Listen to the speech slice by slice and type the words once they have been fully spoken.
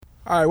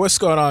All right, what's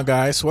going on,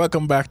 guys?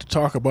 Welcome back to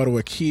Talk About It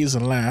with Keys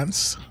and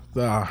Lance,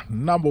 the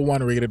number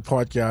one rated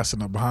podcast in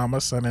the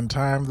Bahamas and in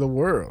time the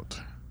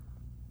world.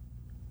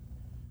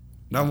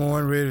 Number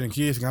one rated in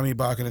Keys got me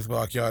back in this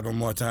backyard one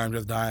more time,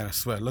 just dying of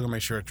sweat. Look at my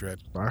shirt thread.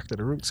 Back to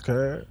the roots,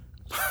 cuz.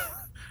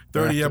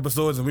 30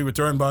 episodes and we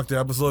return back to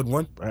episode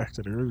 1. Back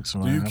to the roots,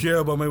 man. Do you care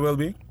about my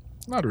well-being?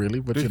 Not really,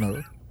 but you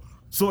know,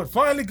 So it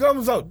finally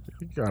comes out.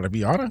 you gotta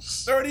be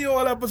honest. 30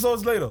 odd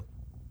episodes later.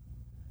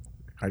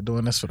 I'm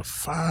doing this for the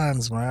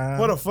fans, man.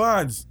 For the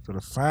fans. For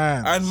the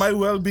fans. And my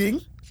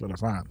well-being. For the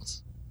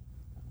fans.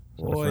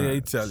 For the Boy, I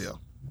fans. tell you.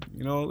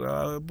 You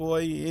know,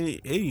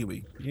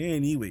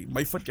 anyway.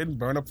 My foot getting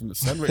burned up from the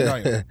sun right now.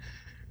 You know.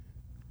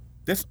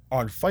 This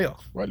on fire.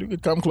 Well, you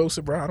could come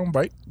closer, bro. I don't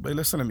bite. But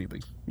listen to me, boy.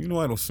 You know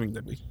I don't swing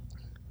that way.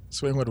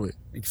 Swing what way?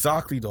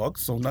 Exactly, dog.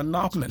 So nothing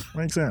happening.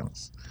 Makes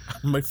sense.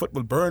 My foot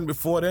will burn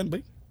before then,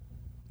 boy.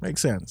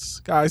 Makes sense.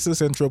 Guys,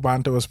 this intro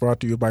banter was brought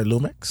to you by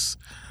Lumix,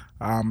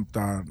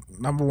 the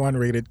number one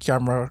rated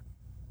camera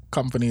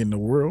company in the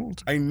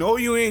world. I know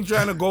you ain't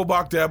trying to go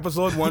back to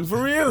episode 1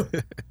 for real.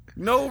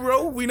 No,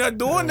 bro, we not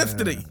doing this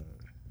today.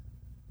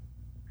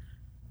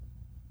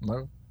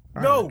 No?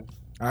 No.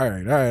 All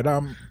right.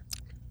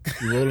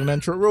 You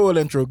roll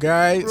intro,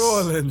 guys.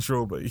 Roll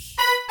intro, boy. Bring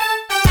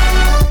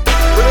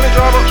the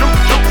drama, juke.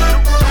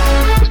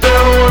 Cause they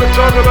don't wanna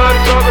talk about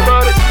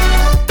it.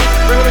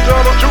 Bring the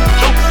drama, juke.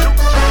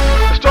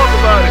 Let's talk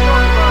about it.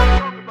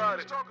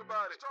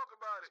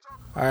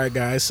 All right,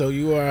 guys. So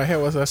you are here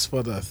with us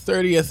for the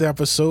 30th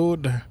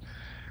episode.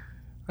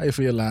 How you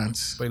feel,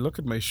 Lance? Boy, look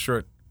at my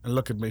shirt and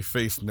look at my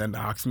face and then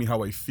ask me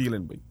how I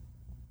feeling, boy.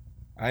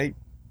 Alright?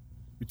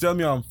 You tell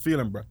me how I'm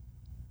feeling, bro.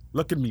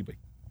 Look at me, boy.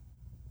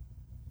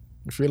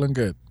 You're feeling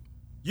good.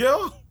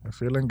 Yeah? You're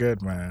feeling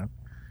good, man.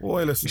 Boy,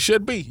 You listen.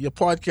 should be. Your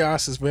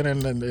podcast has been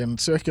in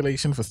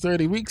circulation for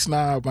 30 weeks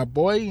now, my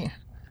boy. You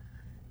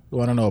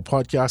want to know a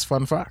podcast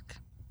fun fact?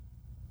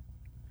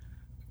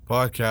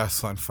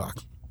 Podcast fun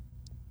fact.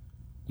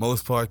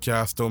 Most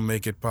podcasts don't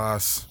make it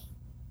past.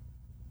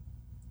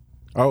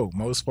 Oh,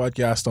 most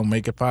podcasts don't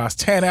make it past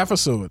 10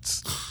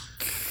 episodes.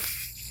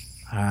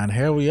 And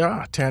here we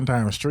are. 10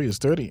 times 3 is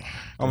 30.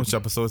 How much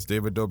episodes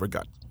David Dobrik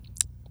got?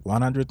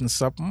 100 and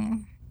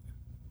something.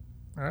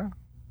 Yeah.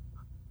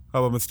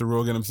 How about Mr.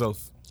 Rogan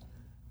himself?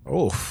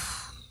 Oh,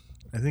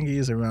 I think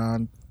he's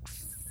around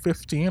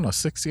 15 or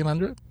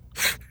 1600.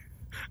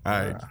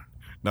 Alright.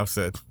 Enough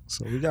said.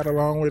 So we got a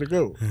long way to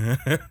go.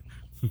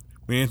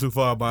 We ain't too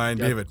far behind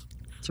Yeah. David.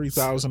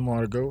 3,000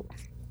 more to go.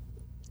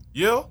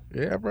 Yeah?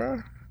 Yeah,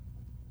 bro.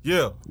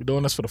 Yeah. We're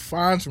doing this for the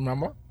fans,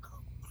 remember?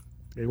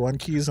 They want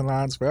Keys and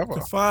Lines forever.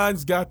 The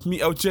fans got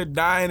me out here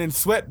dying in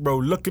sweat, bro.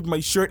 Look at my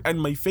shirt and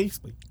my face,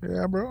 boy.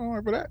 Yeah, bro. Don't worry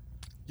about that.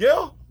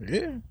 Yeah?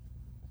 Yeah.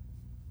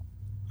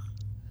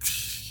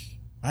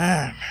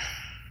 Man,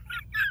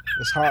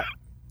 it's hot.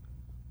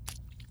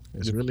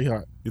 It's really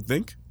hot. You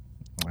think?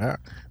 Yeah.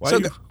 Why So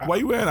why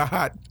you wearing a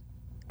hat?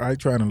 I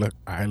trying to look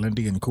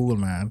islandy and cool,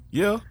 man.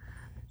 Yeah?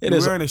 It You're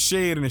is. wearing a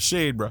shade and a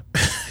shade, bro.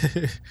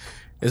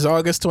 It's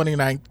August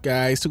 29th,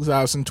 guys,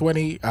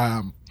 2020.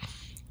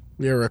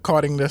 We are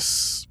recording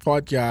this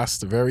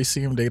podcast the very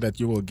same day that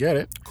you will get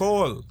it,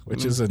 Cool.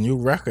 which is a new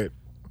record.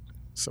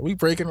 So we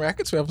breaking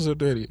records for episode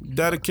 30.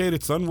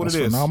 dedicated, son. What That's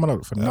it is.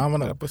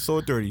 phenomenal.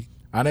 Episode 30.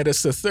 And it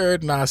is the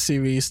third in our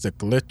series, The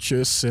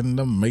Glitches in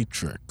the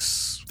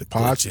Matrix.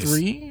 Part Glitches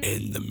 3,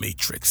 in the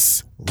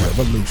Matrix.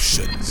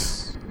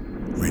 Revolutions.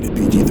 Rated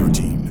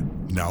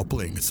PG-13. Now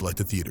playing in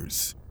selected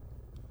theaters.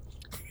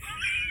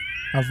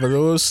 And for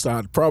those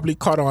that probably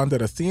caught on to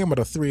the theme of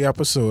the 3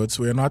 episodes,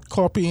 we are not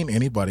copying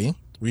anybody.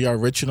 We are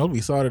original.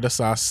 We thought of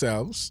this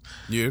ourselves.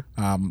 You?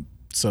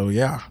 So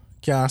yeah,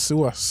 can't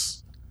sue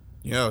us.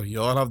 Yeah,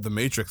 you all have the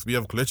Matrix. We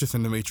have glitches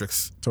in the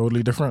Matrix.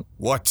 Totally different.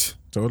 What?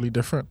 Totally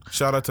different.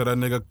 Shout out to that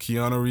nigga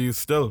Keanu Reeves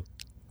still.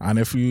 And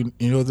if you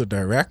know the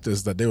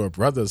directors that they were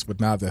brothers, but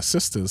now they're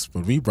sisters,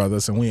 but we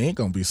brothers and we ain't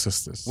gonna be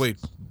sisters. Wait,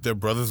 they're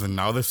brothers and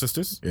now they're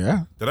sisters?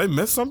 Yeah. Did I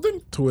miss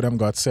something? 2 of them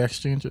got sex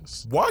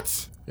changes.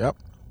 What? Yep.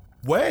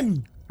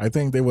 When? I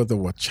think they were the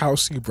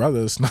Wachowski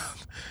brothers.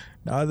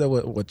 Now they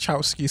were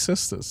Wachowski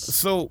sisters.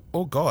 So,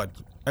 oh God.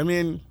 I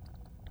mean,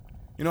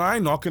 you know, I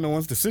ain't knocking no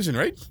one's decision,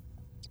 right?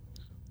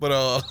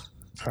 But,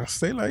 That's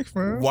their life,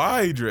 man.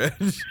 why,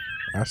 Dredge?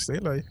 That's their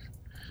life.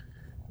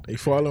 They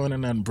following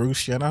in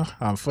Bruce Jenner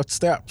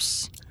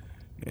footsteps.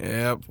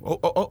 Yeah.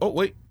 Oh,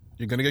 wait.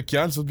 You're gonna get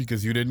canceled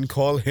because you didn't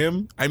call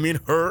him,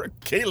 her,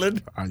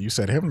 Caitlyn. You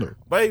said him though.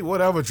 Wait,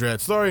 whatever,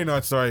 Dred. Sorry,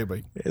 not sorry, but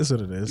It is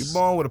what it you're is.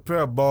 born with a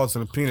pair of balls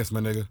and a penis, my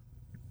nigga.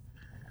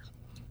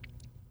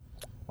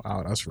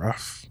 Wow, that's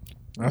rough.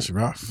 That's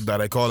rough.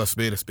 That I call a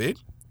spade a spade?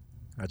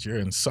 That you're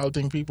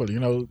insulting people. You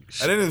know,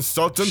 I didn't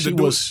insult him.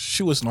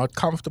 she was not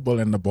comfortable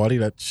in the body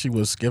that she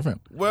was given.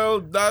 Well,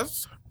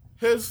 that's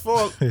his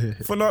fault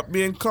for not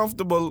being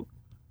comfortable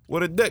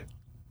with a dick.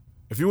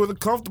 If you wasn't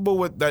comfortable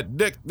with that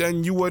dick,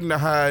 then you wouldn't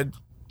have had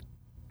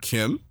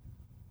Kim.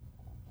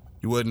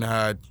 You wouldn't have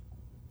had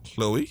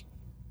Chloe.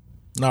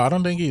 No, I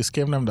don't think he's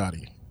Kim them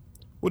daddy.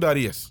 Who that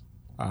is?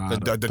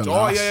 The Oh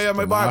last- yeah,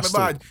 my the bad, last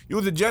my bad.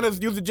 Use the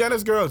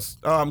Jenner's girls.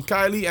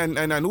 Kylie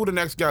and who the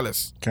next gal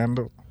is?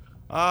 Kendall.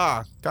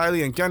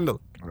 Kylie and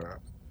Kendall.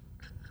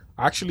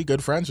 Actually,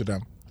 good friends with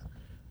them.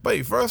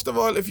 But first of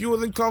all, if you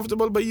wasn't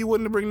comfortable, but you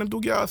wouldn't bring them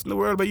two girls in the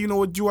world. But you know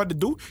what you had to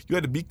do? You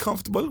had to be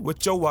comfortable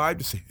with your wife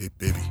to say, "Hey,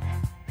 baby,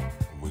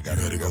 we got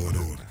it going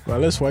on."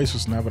 Well, his voice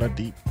was never that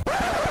deep.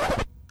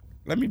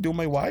 Let me do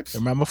my wipes.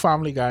 Remember,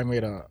 Family Guy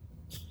made a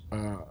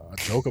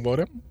joke about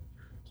him.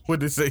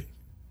 What'd they say?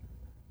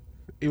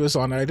 He was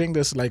on, I think,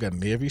 this like a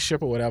Navy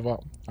ship or whatever,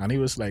 and he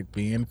was like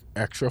being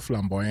extra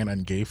flamboyant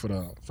and gay for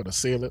the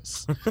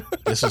sailors.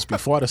 This was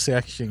before the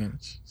sex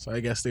exchange, so I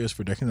guess they was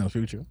predicting the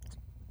future.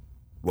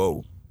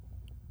 Whoa.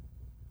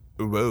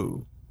 For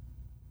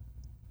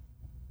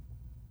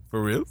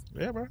real?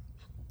 Yeah, bro.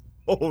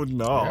 Oh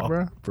no. Yeah,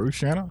 bro. Bruce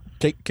Shannon.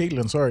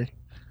 Caitlin, sorry.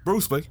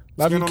 Bruce, boy.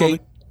 Love you,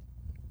 Kate.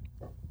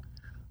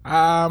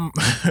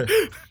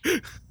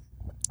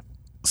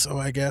 So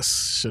I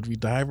guess, should we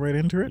dive right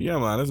into it? Yeah,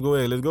 man. Let's go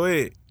ahead.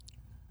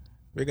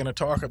 We're gonna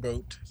talk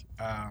about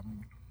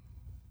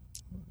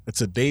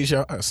it's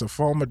a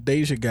former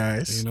Deja,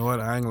 guys. You know what?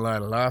 I ain't gonna lie.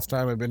 The last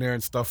time I've been here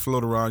and stuff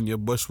floated around your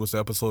bush was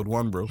episode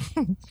 1, bro.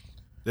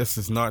 This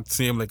does not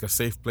seem like a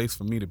safe place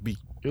for me to be.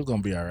 You're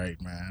gonna be all right,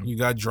 man. You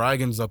got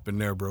dragons up in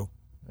there, bro.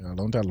 Yeah,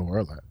 don't tell the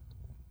world that.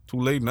 Too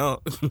late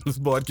now. This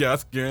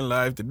podcast getting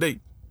live today.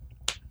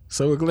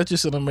 So with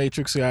Glitches in the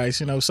Matrix,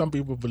 guys, you know, some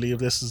people believe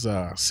this is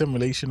a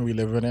simulation we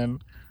living in,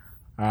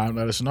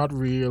 that it's not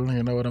real,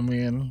 you know what I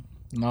mean,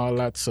 and all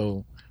that.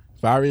 So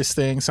various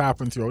things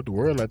happen throughout the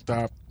world. I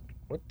thought,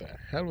 what the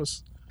hell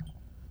was...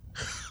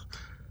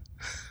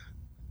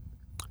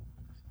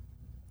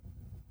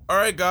 All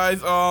right, guys.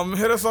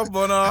 Hit us up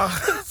on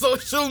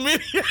social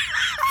media.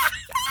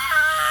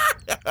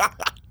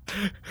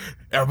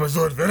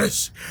 Episode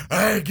finished.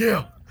 Hey,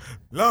 Gil.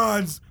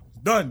 Lawns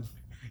done.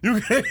 You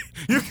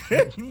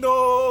can't.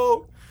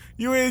 No,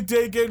 you ain't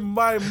taking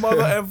my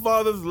mother and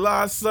father's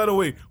last son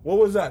away. What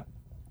was that?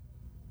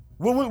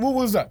 What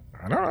was that?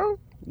 I don't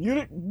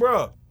know.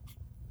 Bruh.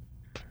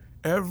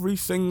 Every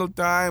single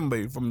time,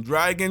 babe, from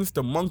dragons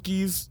to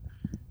monkeys.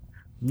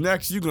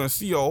 Next, you're gonna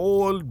see a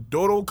whole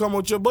dodo come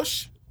out your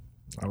bush.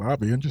 Well, I'll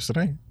be interested,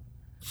 eh?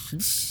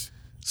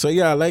 So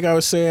yeah, like I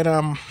was saying,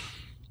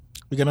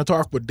 we're gonna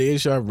talk about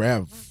Deja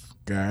Rev,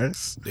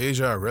 guys.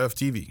 Deja Rev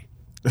TV.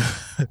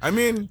 I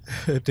mean,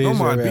 Deja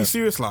come on, Rev. be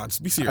serious, Lance.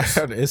 Be serious.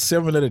 It's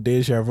similar to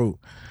Deja Vu.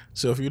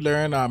 So if you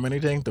learn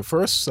anything, the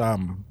first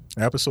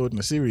episode in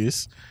the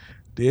series,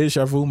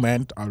 Deja Vu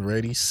meant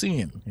already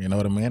seen. You know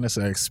what I mean? It's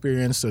an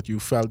experience that you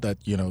felt that,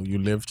 you know, you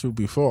lived through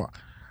before.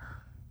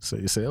 So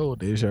you say, oh,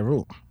 Deja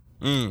Vu.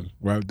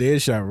 Well,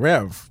 Deja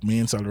Rev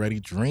means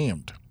already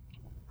dreamed.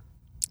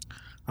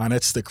 And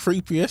it's the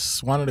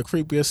creepiest, one of the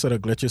creepiest of the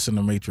glitches in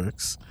the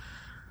Matrix.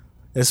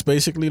 It's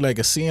basically like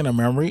a scene, a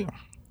memory,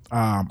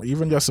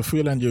 even just a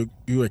feeling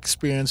you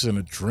experience in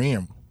a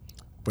dream,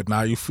 but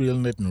now you're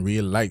feeling it in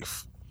real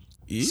life.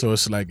 So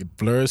it's like it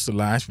blurs the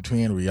lines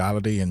between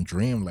reality and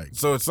dream. Like,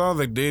 so it sounds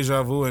like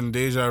Deja Vu and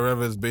Deja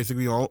Rev is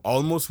basically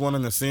almost one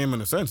and the same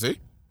in a sense, eh?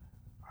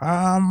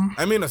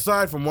 I mean,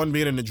 aside from one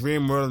being in the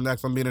dream world and the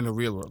next one being in the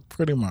real world.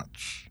 Pretty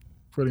much.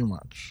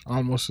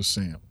 Almost the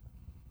same.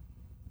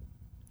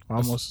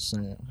 Almost the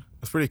same.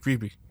 It's pretty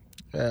creepy.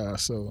 Yeah,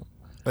 so.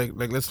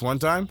 Like this one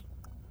time,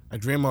 I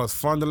dreamed I was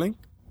fondling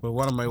with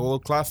one of my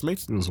old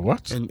classmates. It was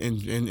what? In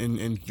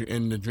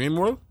the dream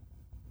world?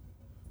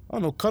 I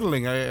don't know,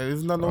 cuddling.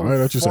 Isn't that no I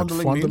thought you said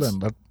fondling means?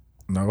 That,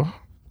 no.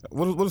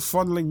 What does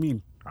fondling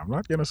mean? I'm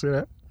not going to say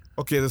that.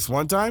 Okay, this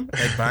one time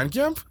at band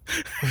camp,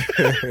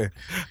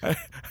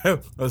 I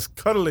was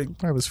cuddling.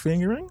 I was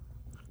fingering?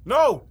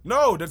 No,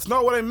 that's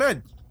not what I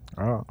meant.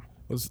 Oh.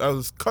 I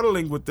was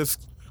cuddling with this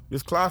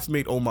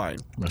classmate of mine.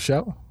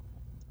 Michelle?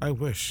 I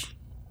wish.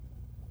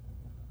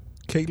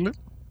 Caitlin?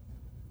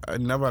 I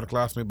never had a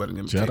classmate by the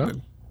name of Jenna?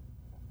 Caitlin.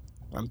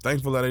 I'm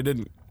thankful that I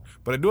didn't.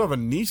 But I do have a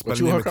niece by But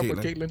the you name of hook up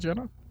with Caitlin. Caitlin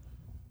Jenner?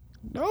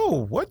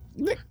 No, what?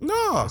 Nick,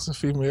 no. That's a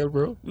female,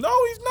 bro.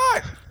 No, he's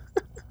not.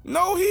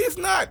 No, he's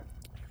not.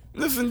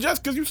 Listen,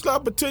 just because you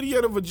slap a titty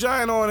and a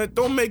vagina on it,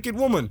 don't make it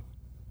woman.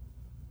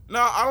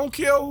 Now, I don't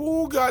care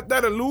who got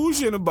that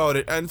illusion about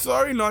it. And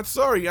sorry, not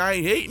sorry. I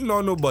ain't hating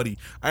on nobody.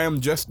 I am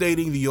just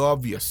stating the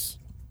obvious.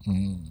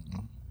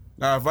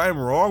 Now, if I'm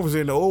wrong, was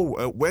in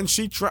when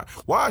she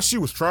while she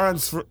was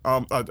what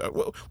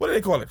do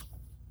they call it?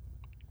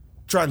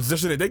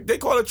 Transitioning. They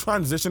call it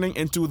transitioning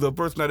into the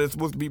person that is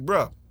supposed to be,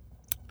 bruh.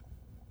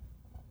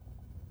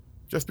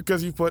 Just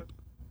because you put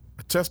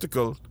a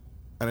testicle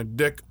and a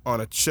dick on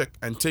a chick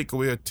and take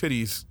away her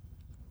titties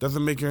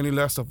doesn't make her any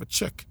less of a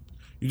chick.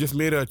 You just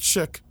made her a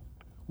chick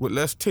with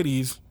less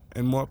titties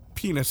and more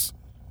penis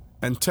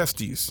and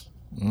testes.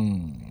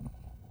 And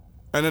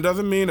it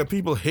doesn't mean that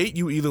people hate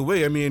you either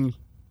way. I mean,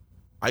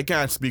 I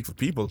can't speak for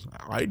people.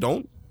 I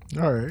don't.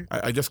 All right.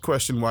 I just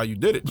question why you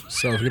did it.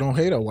 So if you don't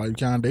hate her, why you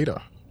can't date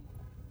her?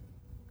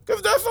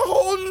 Because that's a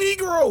whole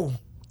Negro.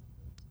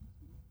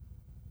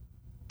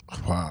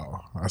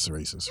 Wow, that's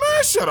racist.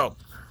 Man, shut up.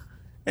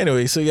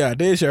 Anyway, so yeah,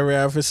 deja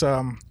vu is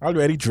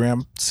already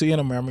dream, seeing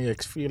a memory,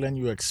 feeling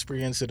you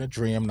experience in a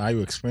dream. Now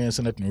you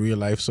experiencing it in real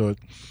life, so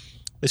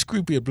it's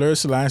creepy. It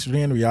blurs the lines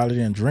between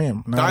reality and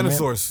dream. Know what I mean?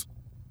 Dinosaurs.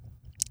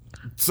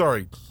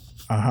 Sorry.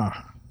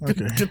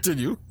 Okay.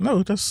 Continue.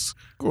 No, that's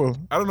cool.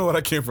 I don't know where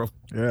that came from.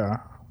 Yeah.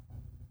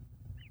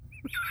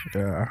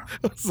 Yeah.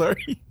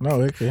 Sorry.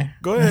 No, okay.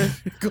 Go ahead.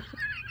 Go.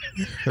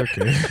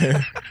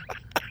 Okay.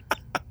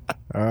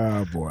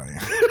 Oh boy.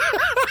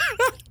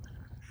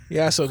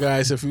 Yeah, so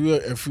guys, if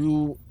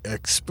you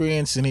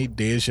experienced any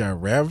deja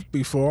rev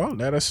before,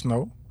 let us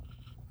know.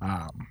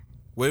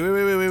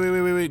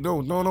 Wait.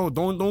 No.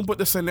 Don't put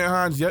this in their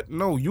hands yet.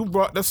 No, you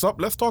brought this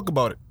up. Let's talk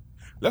about it.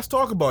 This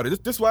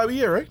is why we're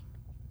here, right?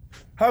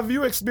 Have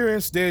you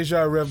experienced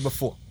deja rev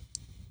before?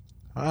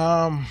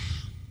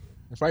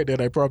 If I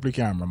did, I probably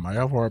can't remember. I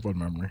have horrible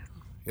memory.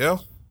 Yeah.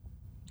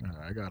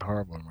 I got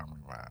horrible memory.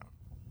 Wow.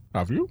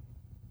 Have you?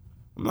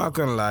 I'm not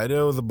gonna lie.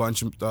 There was a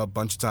bunch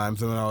of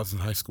times when I was in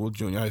high school,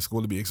 junior high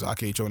school to be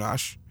exact, H.O.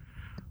 Nash.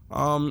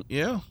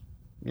 Yeah,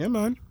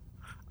 man.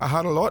 I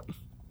had a lot,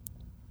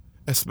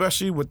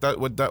 especially with that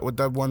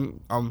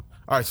one. All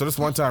right. So this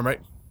one time, right?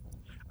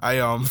 I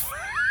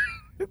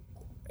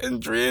in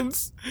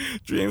dreams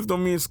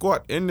don't mean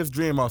squat. In this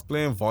dream, I was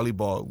playing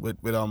volleyball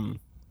with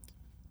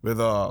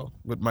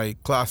my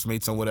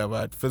classmates and whatever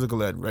at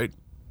physical ed, right?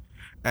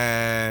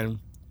 And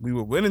we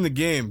were winning the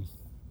game.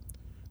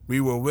 We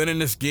were winning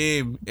this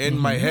game in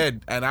my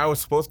head, and I was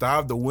supposed to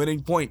have the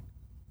winning point.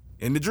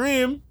 In the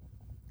dream,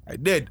 I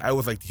did. I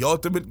was like the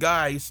ultimate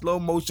guy. Slow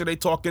motion, they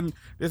talking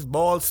this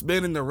ball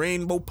spinning, the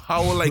rainbow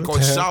power like on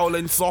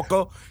Shaolin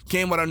soccer.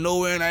 Came out of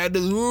nowhere, and I had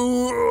this,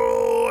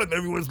 and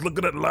everyone's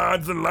looking at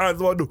lines and lines.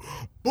 So I do,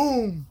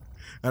 boom.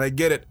 And I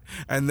get it.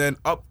 And then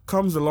up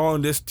comes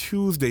along this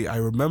Tuesday. I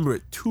remember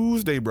it.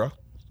 Tuesday, bro.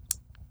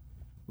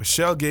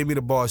 Michelle gave me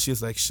the ball.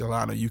 She's like,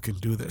 Shalana, you can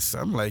do this.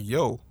 I'm like,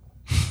 yo.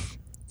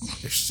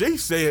 If she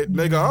say it,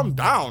 nigga, I'm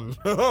down.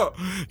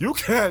 You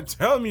can't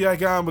tell me I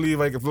can't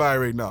believe I can fly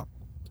right now.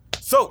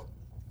 So,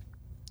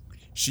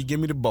 she gave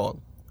me the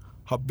ball.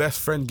 Her best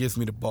friend gives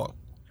me the ball.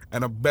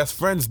 And her best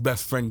friend's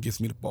best friend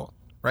gives me the ball,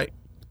 right?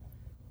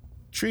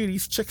 Three of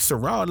these chicks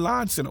surround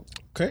lines, you know.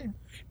 Okay.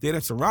 They done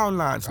surround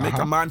lines, make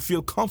a man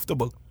feel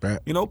comfortable.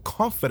 Bet. You know,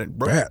 confident,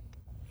 bro. Bet.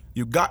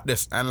 You got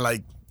this. And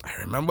like, I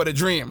remember the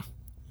dream.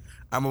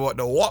 I'm about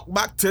to walk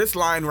back to this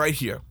line right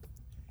here.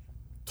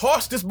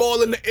 Toss this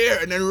ball in the air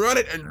and then run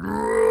it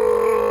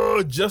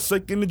and just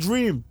like in the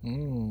dream.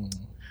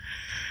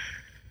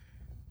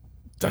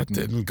 That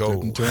didn't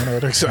go. Didn't turn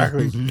out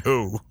exactly.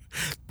 No.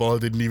 Ball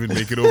didn't even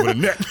make it over the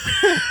net.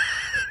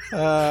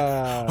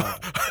 I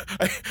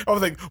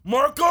was like,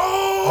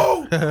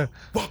 Marco!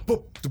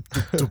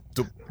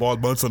 Ball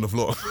bounce on the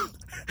floor.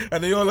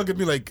 And they all look at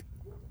me like,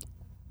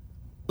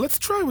 let's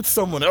try with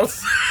someone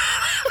else.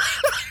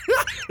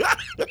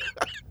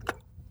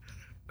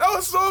 That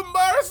was so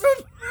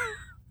embarrassing.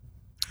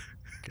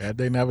 God,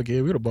 they never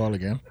gave you the ball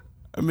again.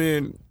 I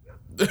mean,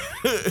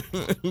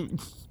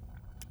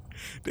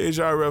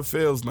 deja rev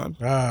fails, man.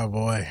 Oh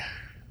boy.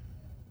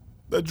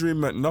 That dream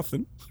meant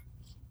nothing.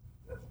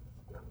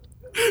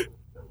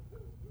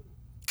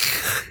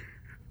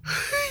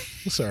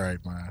 It's all right,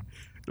 man.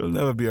 It'll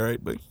never be all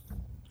right, but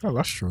Oh,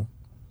 that's true.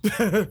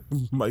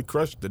 my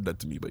crush did that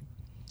to me, but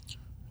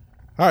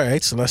All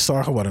right, so let's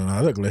talk about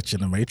another glitch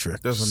in the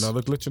Matrix. there's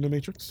another glitch in the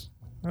Matrix.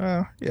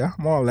 Yeah,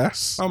 more or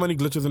less. How many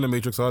glitches in the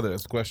Matrix are there?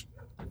 That's the question.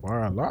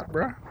 Or a lot,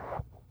 bruh.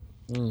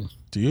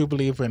 Do you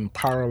believe in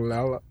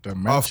parallel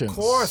dimensions? Of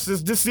course.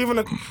 Is this even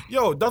a...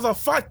 Yo, does a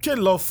fat kid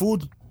love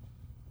food?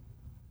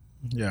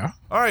 Yeah.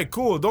 All right,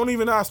 cool. Don't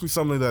even ask me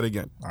something like that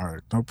again. All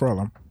right, no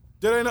problem.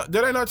 Did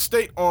I not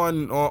state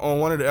on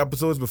one of the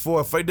episodes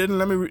before? If I didn't,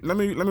 let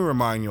me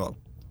remind y'all.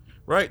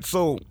 Right?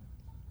 So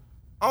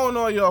I don't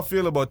know how y'all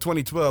feel about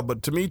 2012,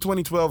 but to me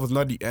 2012 was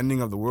not the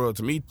ending of the world.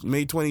 To me,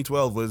 May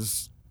 2012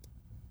 was,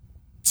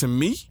 to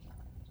me,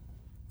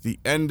 the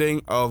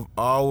ending of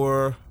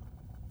our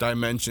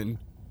dimension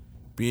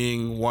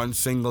being one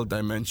single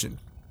dimension.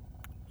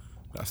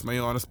 That's my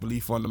honest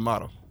belief on the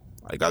matter.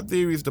 I got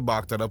theories to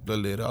back that up a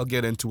little later. I'll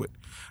get into it.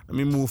 Let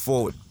me move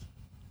forward.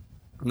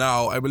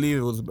 Now, I believe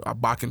it was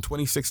back in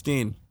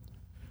 2016.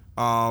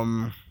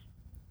 There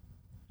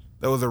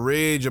was a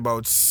rage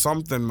about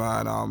something,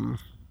 man.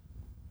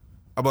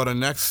 About a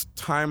next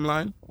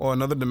timeline or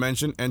another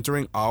dimension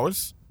entering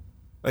ours.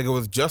 Like it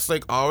was just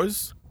like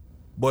ours,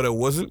 but it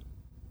wasn't.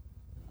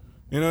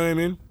 You know what I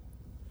mean?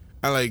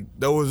 And like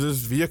there was this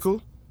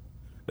vehicle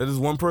that this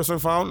one person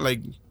found. Like,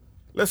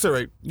 let's say,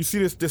 right, you see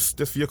this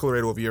vehicle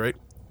right over here, right?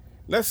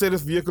 Let's say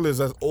this vehicle is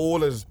as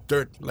old as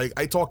dirt. Like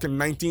I talk in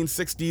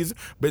 1960s,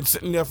 been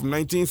sitting there from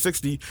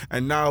 1960,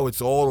 and now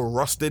it's all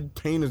rusted.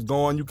 Paint is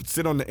gone. You can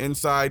sit on the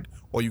inside,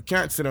 or you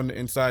can't sit on the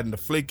inside, and the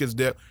flake is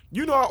there.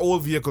 You know how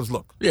old vehicles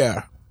look.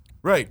 Yeah.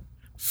 Right.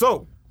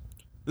 So,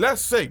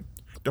 let's say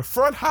the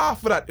front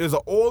half of that is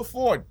an old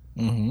Ford.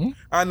 Mm-hmm.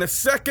 And the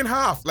second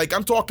half, like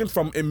I'm talking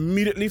from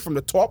immediately from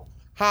the top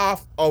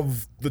half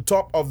of the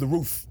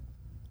roof,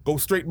 go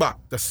straight back.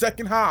 The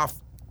second half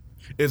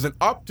is an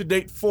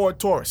up-to-date Ford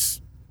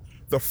Taurus.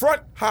 The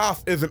front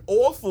half is an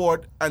old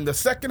Ford, and the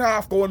second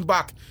half going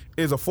back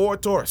is a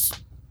Ford Taurus.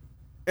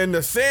 In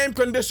the same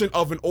condition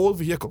of an old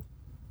vehicle.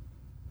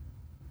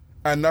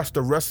 And that's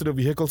the rest of the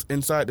vehicles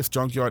inside this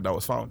junkyard that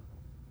was found.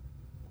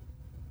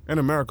 In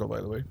America,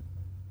 by the way.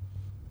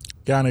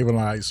 Can't even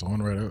lie, it's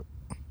on right up.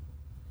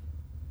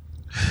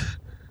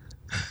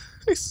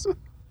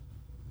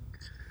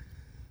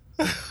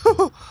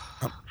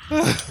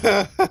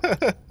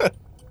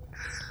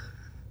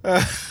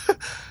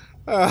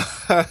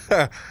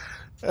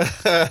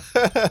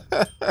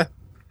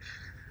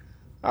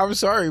 I'm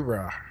sorry,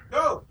 bro.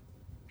 No!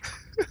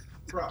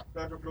 Bro,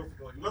 back up close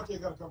to you. Look, you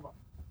gotta come up.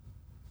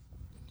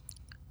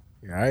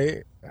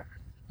 Yeah,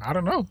 I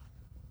don't know.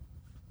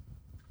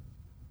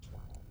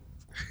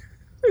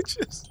 It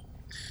just,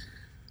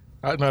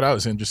 no, that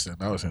was interesting.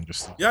 That was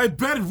interesting. Yeah, I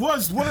bet it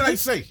was. What did I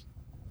say?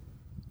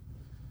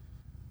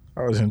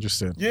 That was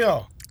interesting.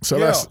 Yeah. So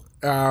yeah.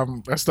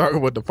 let's talk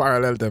about the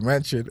parallel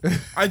dimension.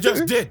 I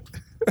just did.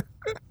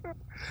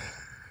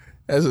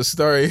 As a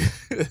story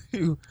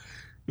you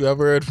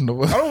ever heard from the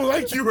I don't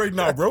like you right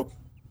now, bro.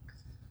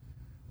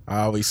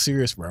 We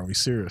serious, bro. We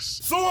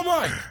serious. So am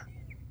I.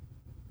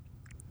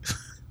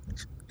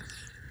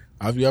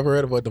 Have you ever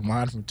heard about the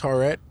man from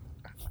Tourette?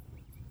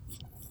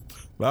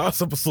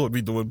 Last episode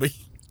we doing, baby.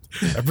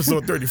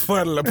 Episode 30,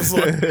 final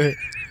episode.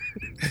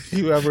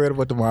 You ever heard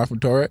about the man from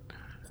Tourette?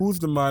 Who's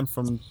the man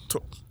from...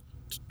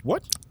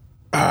 What?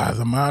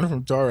 The man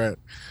from Tourette.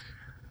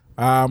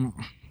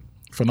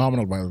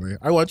 Phenomenal, by the way.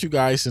 I want you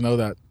guys to know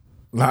that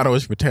Lotto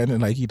is pretending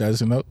like he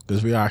doesn't know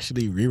because we're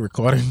actually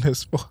re-recording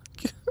this book.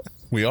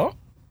 We are?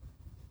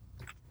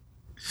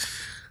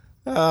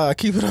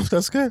 Keep it up.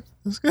 That's good.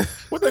 That's good.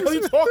 What the hell are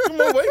you talking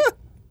about, wait?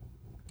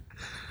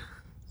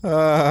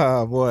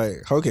 Boy.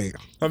 Okay.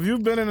 Have you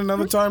been in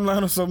another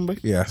timeline or something, babe?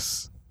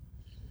 Yes.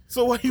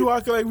 So why you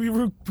acting like we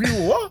were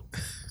what?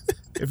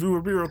 If we were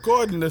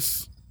re-recording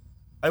this,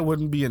 I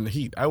wouldn't be in the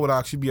heat. I would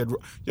actually be at...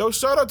 Yo,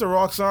 shout out to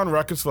Roxanne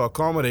Records for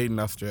accommodating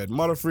us, Jed.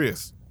 Mother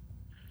freeze.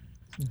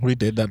 We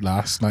did that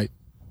last night.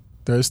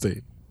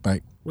 Thursday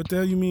night. What the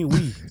hell you mean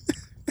we?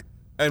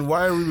 And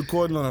why are we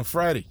recording on a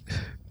Friday?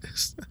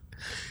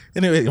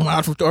 Anyway, the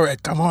man from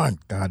Tourette. Come on.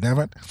 God damn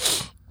it.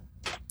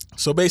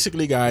 So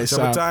basically, guys...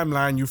 Whichever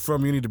timeline you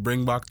from, you need to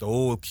bring back the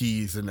old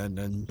keys and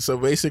then... So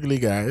basically,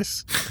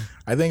 guys,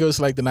 I think it was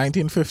like the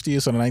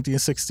 1950s or the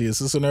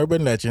 1960s. It's an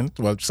urban legend.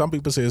 Well, some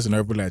people say it's an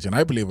urban legend.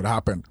 I believe it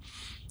happened.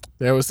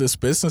 There was this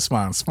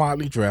businessman,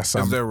 smartly dressed.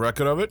 Is there a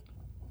record of it?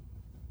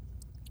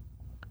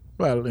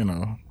 Well, you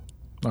know,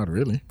 not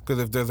really. Because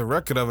if there's a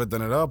record of it,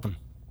 then it happened.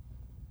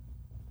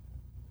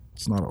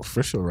 It's not an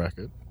official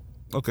record.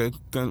 Okay,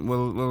 then,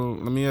 well,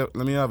 let me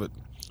have it.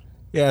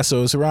 Yeah,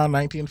 so it's around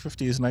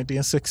 1950s,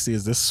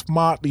 1960s. This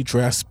smartly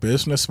dressed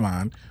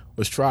businessman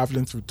was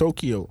traveling through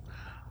Tokyo.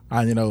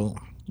 And, you know,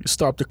 he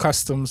stopped the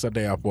customs at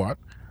the airport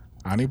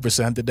and he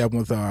presented them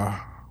with a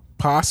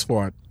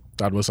passport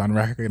that was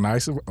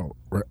unrecognizable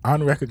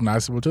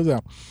to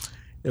them.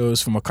 It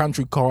was from a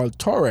country called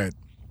Tourette.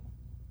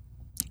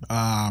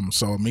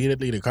 So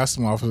immediately the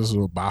custom officers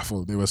were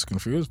baffled. They was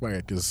confused by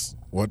it because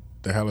what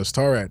the hell is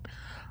Tourette?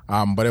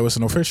 But it was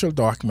an official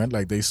document.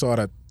 Like they saw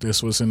that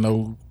this was in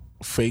no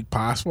fake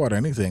passport or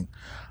anything.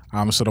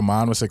 So the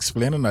man was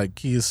explaining like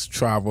he's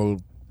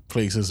traveled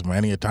places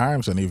many a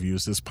times and he've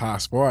used this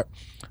passport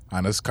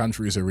and this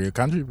country is a real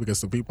country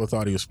because the people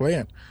thought he was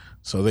playing.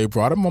 So they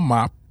brought him a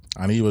map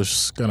and he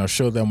was gonna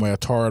show them where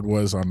Tourette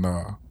was on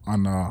the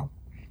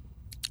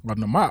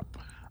map.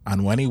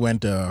 And when he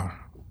went to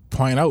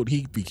point out,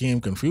 he became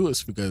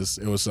confused because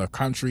it was a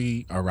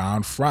country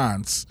around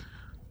France.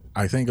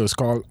 I think it was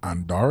called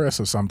Honduras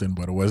or something,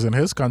 but it wasn't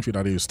his country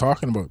that he was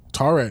talking about,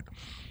 Tourette.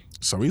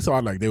 So he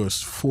thought like they was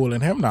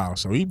fooling him now.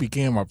 So he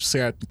became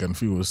upset and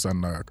confused,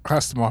 and the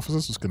custom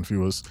officers was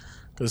confused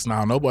because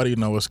now nobody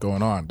knows what's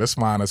going on. This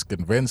man is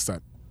convinced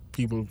that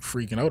people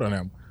freaking out on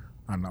him,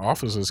 and the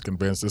officers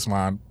convinced this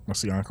man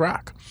must be on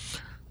crack.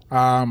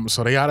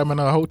 So they had him in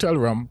a hotel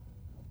room,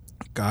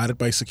 guarded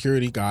by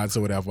security guards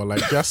or whatever,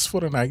 like just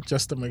for the night,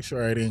 just to make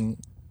sure everything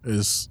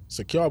is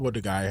secure with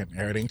the guy and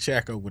everything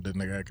check out with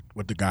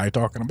the guy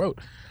talking about.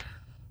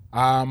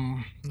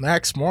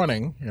 Next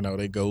morning, you know,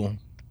 they go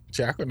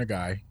check on the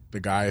guy.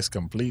 The guy is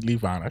completely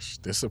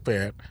vanished,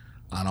 disappeared,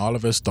 and all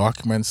of his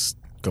documents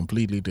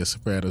completely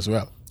disappeared as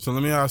well. So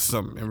let me ask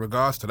something in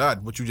regards to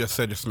that, what you just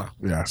said just now.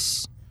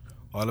 Yes.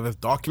 All of his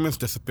documents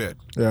disappeared.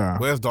 Yeah.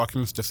 Where's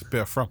documents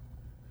disappear from?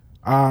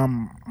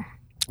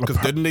 Because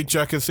didn't they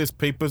check his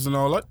papers and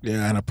all that?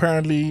 Yeah, and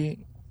apparently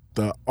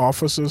the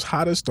officers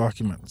had his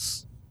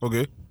documents.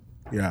 Okay.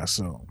 Yeah,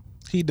 so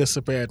he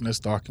disappeared and his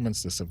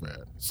documents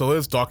disappeared. So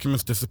his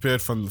documents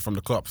disappeared from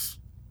the cops.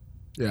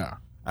 Yeah.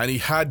 And he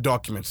had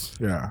documents.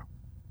 Yeah.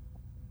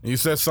 And you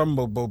said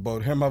something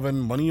about him having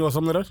money or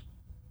something like that?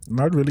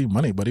 Not really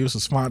money, but he was a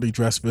smartly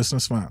dressed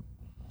businessman.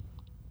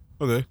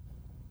 Okay.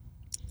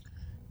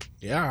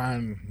 Yeah,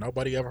 and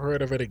nobody ever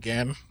heard of it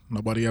again.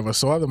 Nobody ever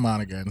saw the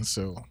man again,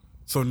 so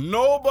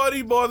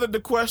nobody bothered to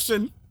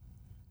question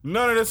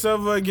none of this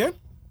ever again?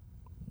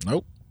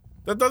 nope.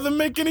 That doesn't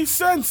make any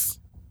sense.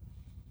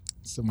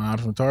 It's the man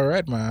from Thor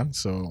Red, man.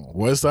 So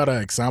was that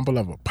an example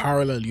of a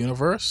parallel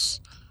universe?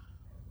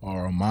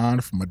 Or a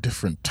man from a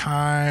different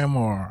time?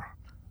 Or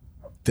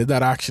did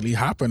that actually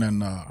happen?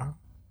 And I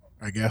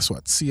guess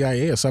what,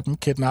 CIA or something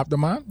kidnapped the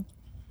man?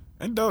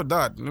 I doubt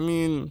that. I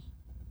mean,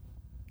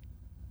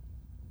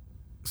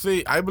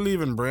 see, I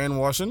believe in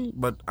brainwashing,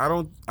 but I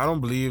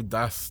don't believe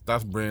that's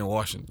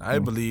brainwashing. I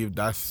believe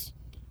that's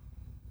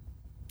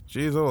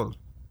she's old.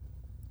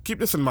 Keep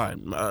this in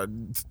mind.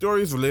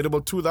 Stories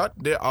relatable to that.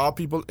 There are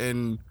people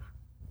in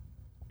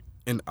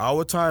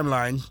our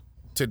timeline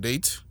to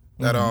date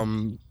that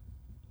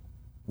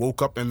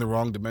woke up in the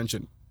wrong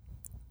dimension.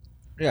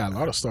 Yeah, a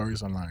lot of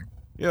stories online.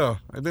 Yeah,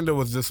 I think there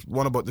was this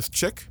one about this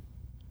chick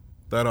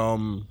that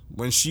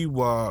when she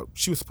was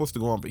supposed to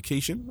go on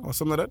vacation or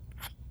something like that,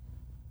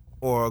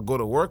 or go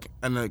to work,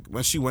 and like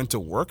when she went to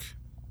work,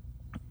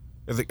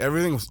 it's like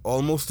everything was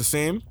almost the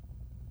same,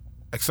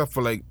 except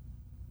for like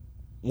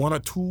one or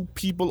two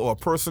people or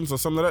persons or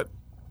something like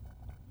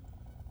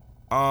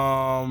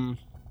that.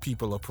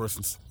 People or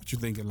persons. What you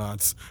thinking,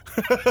 Lance?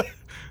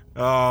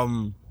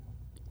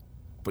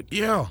 But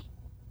yeah,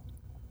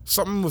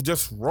 something was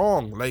just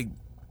wrong. Like,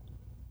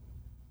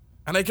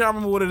 and I can't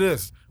remember what it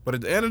is. But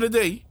at the end of the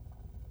day,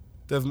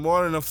 there's more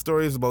than enough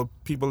stories about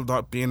people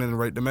not being in the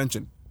right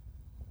dimension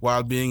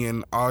while being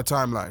in our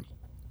timeline.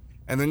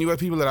 And then you got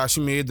people that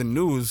actually made the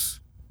news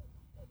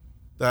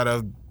that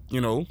have,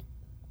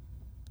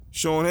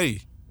 shown,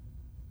 hey,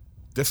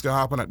 this could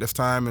happen at this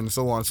time and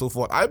so on and so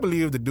forth. I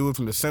believe the dude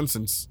from The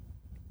Simpsons,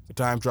 the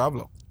time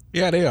traveler.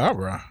 Yeah, they are,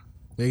 bro.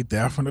 They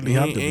definitely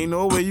have to be. Ain't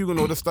no way you can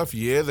know this stuff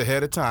years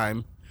ahead of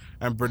time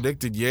and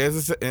predict it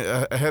years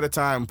ahead of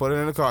time and put it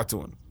in a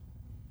cartoon.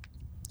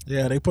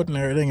 Yeah, they putting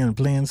everything in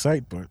plain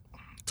sight, but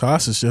to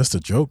us it's just a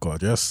joke or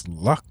just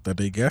luck that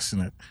they guessing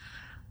it.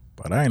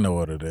 But I know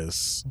what it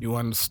is. You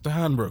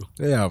understand, bro?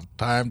 They have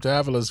time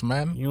travelers,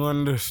 man. You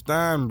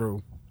understand,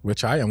 bro?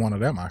 Which I am one of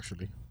them,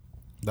 actually.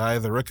 That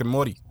is a Rick and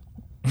Morty.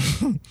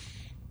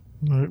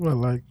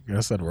 Well, I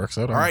guess that works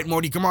out. All right,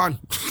 Morty, come on.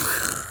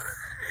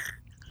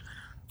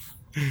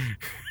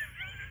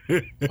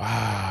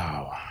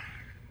 Wow.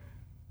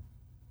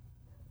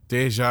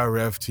 Deja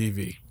Rev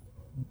TV.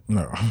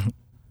 No.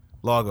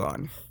 Log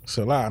on.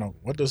 Solano,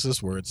 what does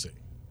this word say?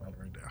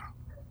 Right there.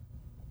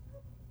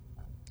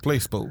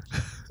 Placepo.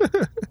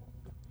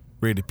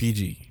 Rated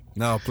PG.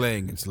 Now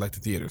playing in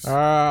selected theaters.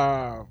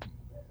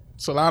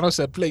 Solano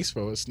said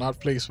placebo. It's not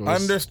placebo.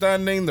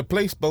 Understanding the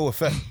Placepo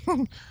effect.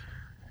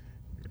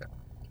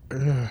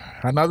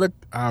 Another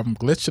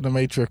glitch in the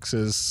Matrix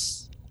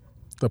is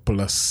the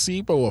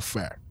placebo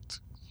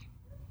effect.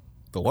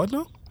 The what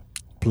now?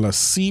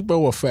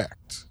 Placebo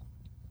effect.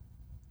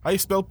 How you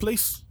spell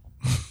place?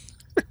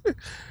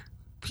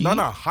 No.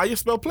 How you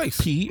spell place?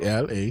 Place.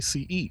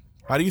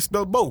 How do you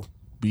spell bow?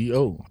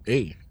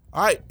 BOA.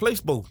 All right,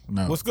 Placebo.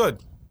 No. What's good?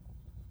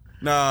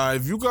 Now,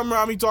 if you come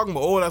around me talking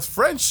about, that's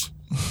French.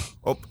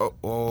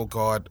 Oh,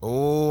 God.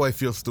 Oh, I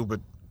feel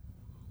stupid.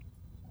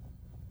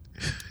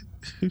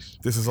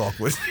 This is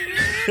awkward.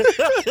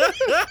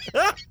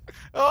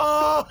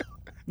 Oh,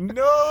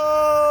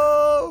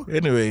 no.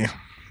 Anyway,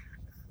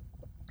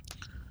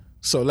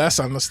 so let's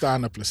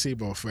understand the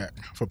placebo effect.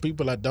 For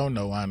people that don't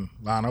know, and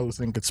Lano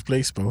think it's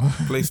placebo.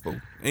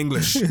 Placebo.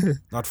 English,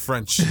 not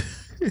French.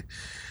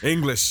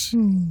 English.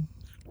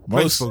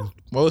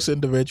 Most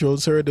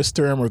individuals heard this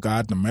term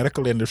regarding the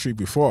medical industry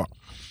before,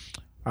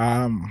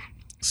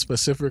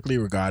 specifically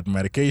regarding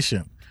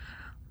medication.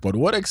 But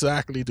what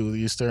exactly do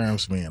these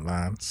terms mean,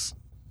 Lance?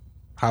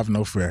 Have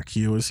no fear.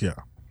 Q is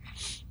here.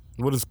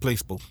 What is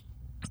placebo?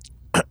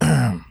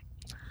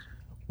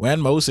 When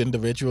most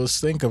individuals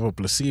think of a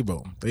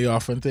placebo, they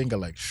often think of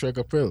like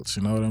sugar pills,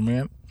 you know what I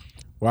mean?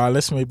 While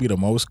this may be the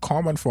most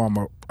common form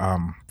of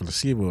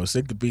placebos,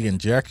 it could be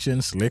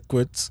injections,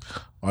 liquids,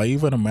 or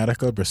even a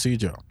medical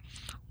procedure.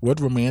 What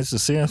remains the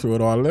same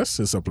throughout all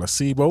this is a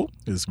placebo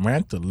is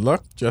meant to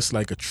look just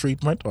like a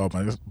treatment or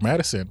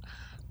medicine,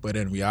 but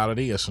in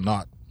reality it's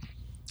not.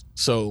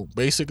 So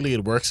basically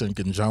it works in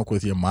conjunction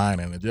with your mind,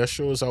 and it just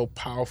shows how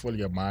powerful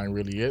your mind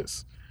really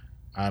is.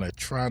 And it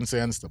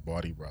transcends the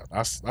body, bro.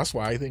 That's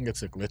why I think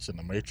it's a glitch in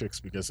the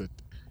Matrix, because it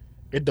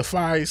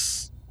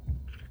defies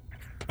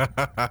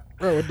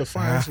it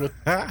defies with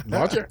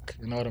logic,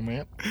 you know what I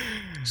mean?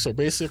 So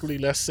basically,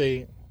 let's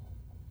say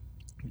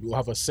you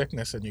have a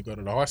sickness and you go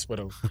to the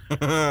hospital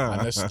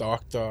and this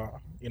doctor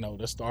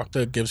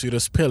gives you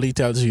this pill. He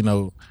tells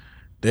you,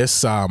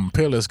 this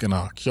pill is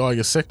gonna cure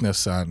your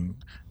sickness and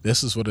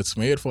this is what it's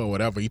made for,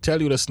 whatever. He tell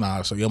you this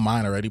now, so your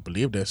mind already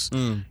believed this.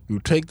 You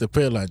take the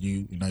pill and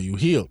you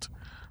healed.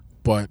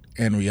 But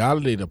in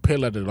reality, the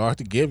pill that the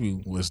doctor gave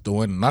you was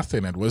doing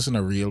nothing. It wasn't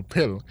a real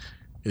pill.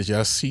 It's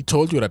just he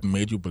told you that and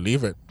made you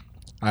believe it.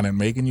 And in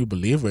making you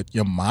believe it,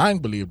 your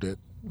mind believed it.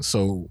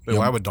 So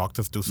why would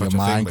doctors do such a your thing?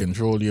 Your mind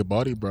control your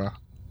body, bro.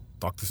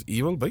 Doctors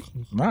evil, boy?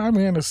 Nah, I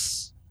mean,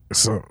 it's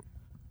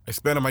I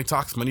spend my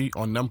tax money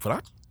on them for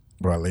that.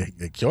 Well,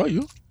 they cure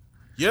you.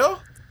 Yeah?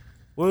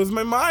 Where's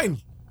my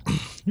mind?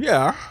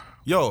 Yeah.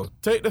 Yo,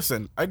 take this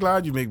in. I'm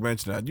glad you make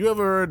mention of that. You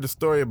ever heard the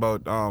story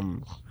about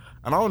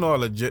and I don't know how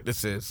legit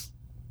this is.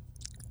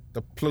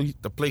 The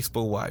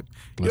placebo vibe.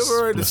 You Plas- ever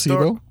heard the story?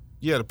 placebo?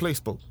 Yeah, the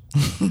placebo.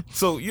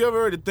 So you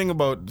ever heard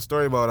the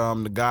story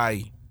about the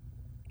guy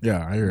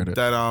Yeah, I heard it.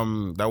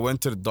 that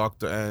went to the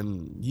doctor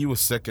and he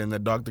was sick and the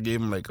doctor gave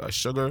him like a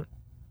sugar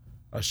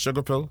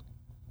pill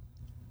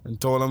and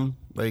told him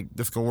like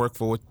this can work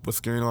for what's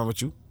going on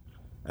with you,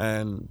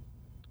 and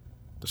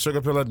the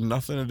sugar pill had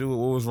nothing to do with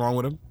what was wrong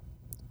with him,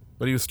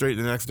 but he was straight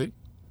the next day.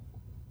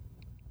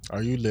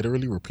 Are you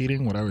literally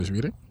repeating what I was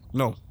reading?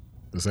 No,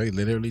 Because I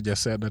literally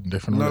just said that in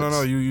different words.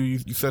 no. You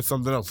said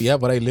something else. Yeah,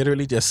 but I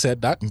literally just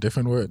said that in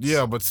different words.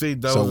 Yeah, but see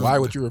that. So was, why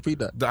would you repeat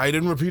that? I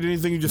didn't repeat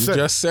anything you just You said.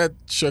 just said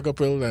sugar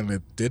pill and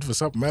it did for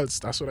something else.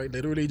 That's what I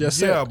literally just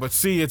said. Yeah, but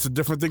see, it's a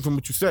different thing from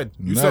what you said.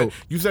 No.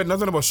 You said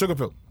nothing about sugar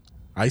pill.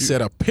 I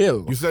said a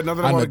pill. You said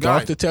nothing and about the a guy.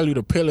 doctor tell you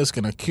the pill is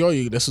gonna cure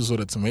you. This is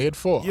what it's made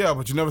for. Yeah,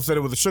 but you never said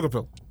it was a sugar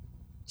pill.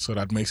 So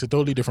that makes it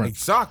totally different.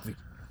 Exactly.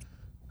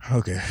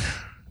 Okay.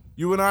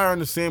 You and I are in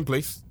the same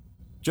place,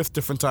 just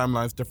different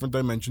timelines, different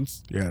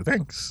dimensions. Yeah,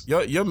 thanks.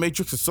 Your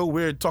matrix is so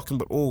weird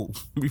talking about,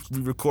 we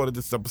recorded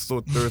this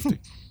episode Thursday.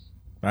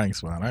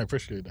 Thanks, man. I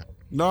appreciate that.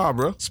 Nah,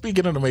 bro.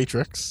 Speaking of the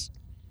Matrix,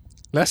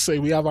 let's say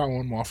we have our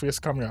own Morpheus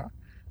come here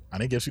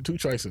and it gives you two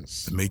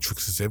choices. The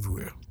matrix is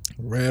everywhere.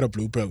 Red or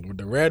blue pill. With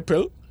the red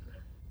pill,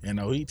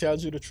 he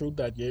tells you the truth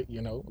that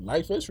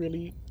life is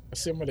really a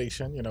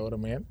simulation, you know what I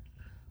mean?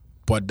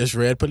 But this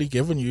red pill he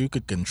giving you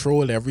could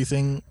control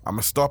everything. I'm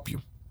going to stop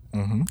you.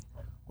 Mm-hmm.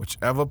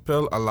 Whichever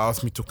pill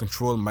allows me to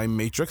control my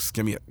matrix,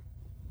 give me it.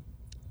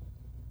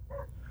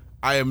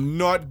 I am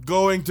not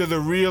going to the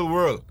real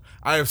world.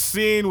 I have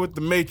seen what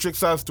the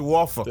matrix has to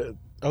offer.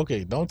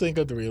 Okay, don't think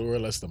of the real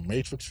world as the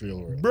Matrix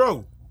real world.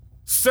 Bro,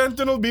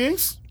 sentinel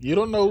beings? You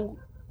don't know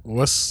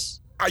what's...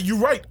 You're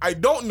right. I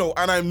don't know,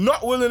 and I'm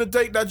not willing to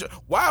take that.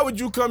 Why would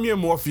you come here,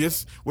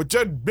 Morpheus, with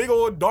your big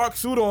old dark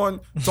suit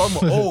on,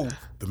 talking about,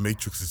 The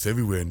Matrix is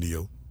everywhere,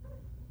 Neo.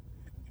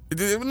 No.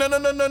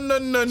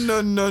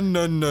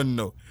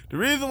 The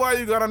reason why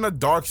you got on a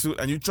dark suit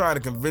and you trying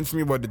to convince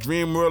me about the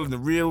dream world and the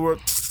real world,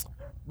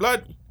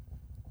 blood,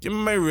 give me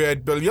my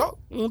red pill, yo.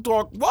 Won't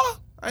talk. What?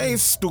 I ain't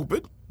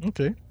stupid.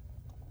 Okay.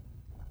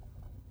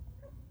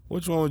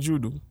 Which one would you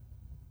do?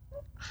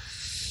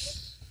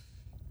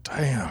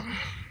 Damn.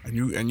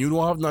 And you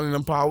don't have none of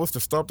them powers to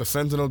stop the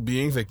sentinel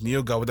beings like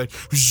Neo got with that.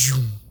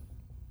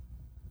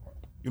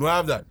 You don't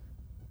have that.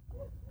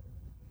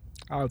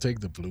 I'll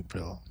take the blue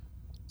pill.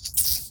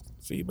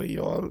 See, but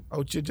y'all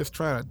out here just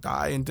trying to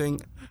die and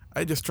thing.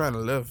 I just trying to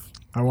live.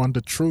 I want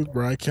the truth,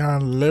 bro. I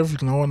can't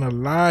live knowing a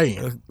lie.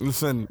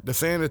 Listen,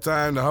 this ain't the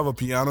time to have a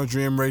piano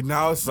dream right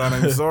now, son.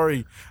 I'm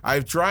sorry.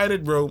 I've tried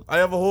it, bro. I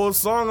have a whole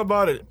song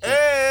about it.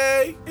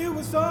 Hey! It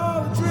was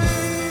all a dream.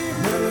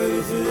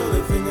 Melody's the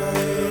only thing I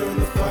hear,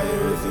 and the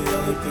fire is the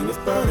only thing that's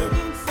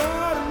burning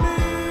inside of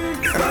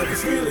me. Life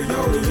is really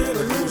only an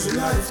illusion.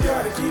 I just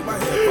gotta keep my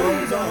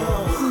headphones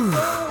on.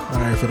 All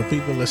right, for the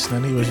people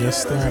listening, he was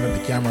just staring at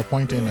the camera,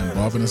 pointing and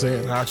bobbing his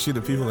head. Actually,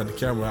 the people at the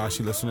camera are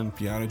actually listening to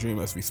Piano Dream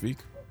as we speak.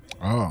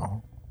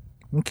 Oh,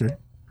 okay.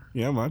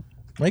 Yeah, man.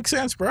 Makes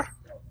sense, bro.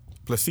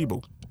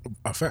 Placebo.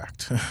 A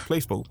fact.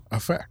 Placebo. A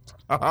fact.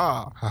 Ha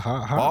ha. Ha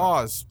ha ha.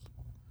 Pause.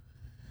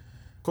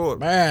 Cool.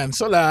 Man,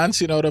 so Lance,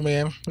 you know what I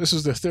mean? This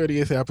is the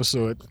 30th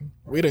episode.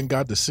 We done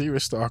got the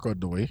serious talk out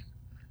the way.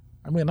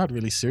 I mean, not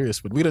really serious,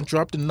 but we done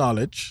dropped the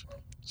knowledge.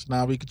 So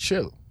now we can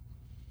chill.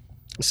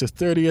 It's the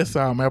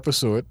 30th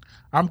episode.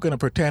 I'm going to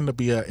pretend to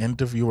be an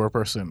interviewer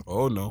person.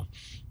 Oh, no.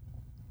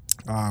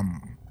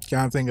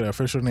 Can't think of the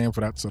official name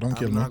for that, so don't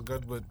kill I'm me. not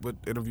good with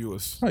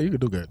interviewers. Oh, you can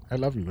do good. I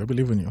love you. I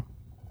believe in you.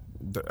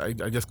 I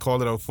just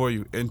called it out for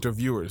you.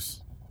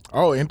 Interviewers.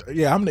 Oh,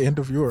 yeah, I'm the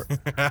interviewer.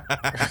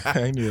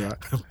 I knew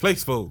that.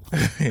 Placebo.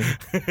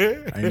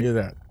 I knew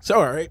that. So,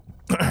 all right.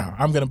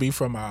 I'm going to be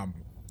from,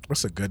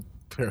 what's a good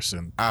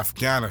person?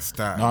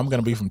 Afghanistan. No, I'm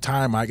going to be from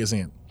Time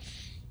Magazine.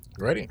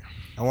 Ready?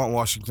 I want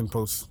Washington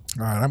Post.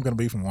 All right, I'm going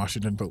to be from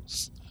Washington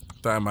Post.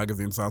 Time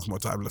magazine sounds more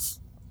timeless.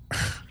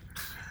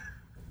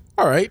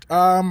 All right.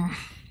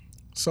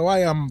 So I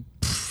am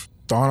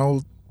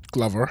Donald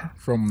Glover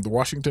from the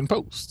Washington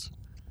Post.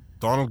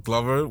 Donald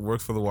Glover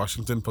works for the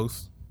Washington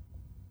Post.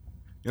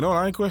 You know,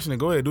 I ain't questioning.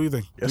 Go ahead. Do your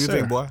thing. Yes, do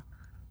your thing, sir.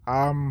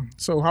 boy.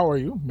 So how are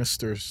you,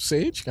 Mr.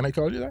 Sage? Can I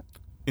call you that?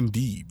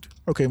 Indeed.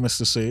 Okay,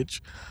 Mr.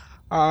 Sage.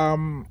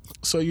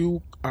 So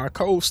you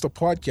co-host a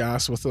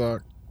podcast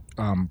with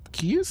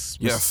Keys?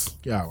 Yes.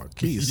 Yeah,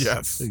 Keys.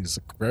 Yes. He's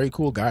a very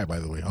cool guy, by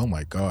the way. Oh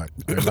my God,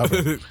 I love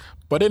it.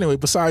 But anyway,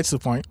 besides the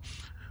point,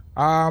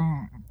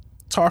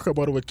 talk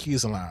about it with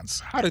Keys and Lance.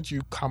 How did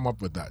you come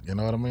up with that? You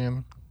know what I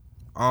mean?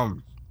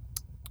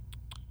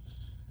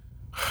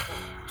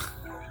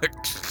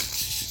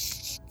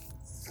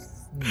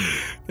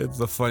 It's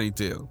a funny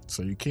tale.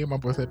 So you came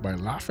up with it by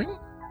laughing?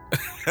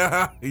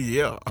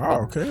 Yeah.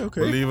 Oh, okay.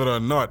 Believe it or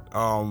not,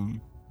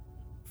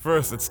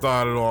 first it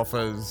started off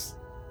as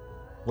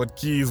what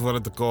Keys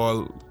wanted to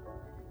call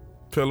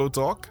pillow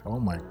talk. Oh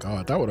my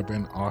God, that would have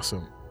been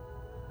awesome.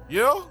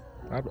 Yeah?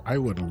 I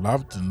would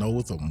love to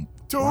know them.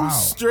 Two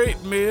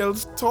straight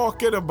males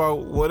talking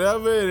about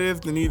whatever it is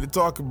they need to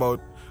talk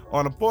about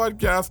on a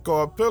podcast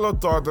called Pillow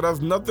Talk that has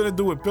nothing to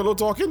do with pillow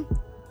talking.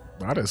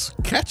 That is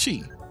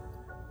catchy.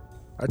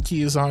 That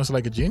key sounds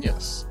like a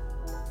genius.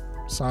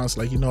 Sounds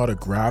like you know how to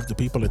grab the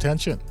people's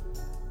attention.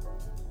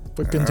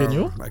 But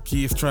continue. Like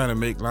he's trying to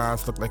make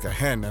Lance look like a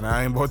hen, and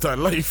I ain't about that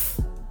life.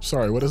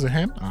 Sorry, what is a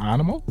hen? An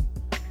animal?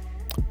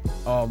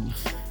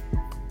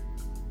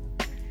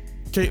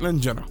 Caitlyn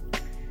Jenner.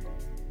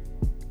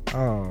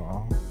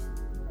 Oh.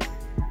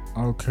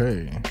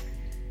 Okay.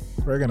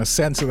 We're gonna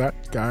censor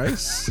that,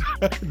 guys.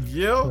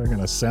 Yeah. We're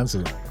gonna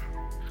censor that.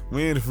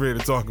 We ain't afraid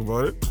to talk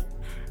about it.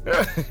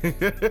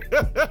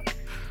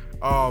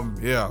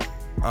 Yeah.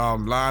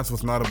 Lance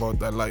was not about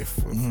that life.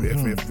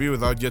 If we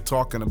was out here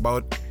talking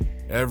about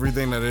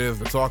everything that it is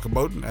to talk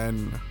about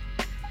and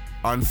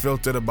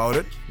unfiltered about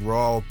it,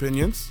 raw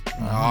opinions,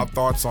 our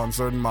thoughts on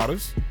certain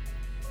matters,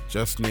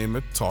 just name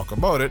it, talk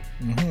about it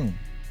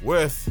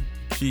with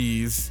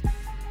Keys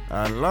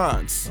and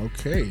Lance.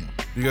 Okay.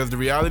 Because the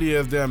reality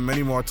is there are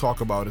many more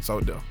talk about it's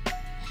out there.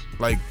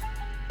 Like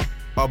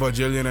a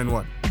bajillion and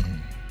one.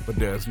 But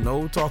there's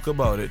no talk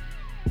about it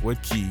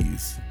with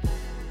Keys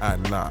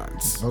and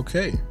Lance.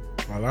 Okay.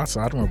 Well, that's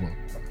admirable.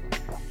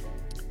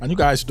 And you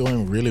guys are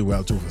doing really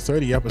well too for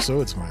 30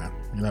 episodes, man.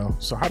 You know,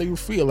 so how do you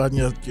feel on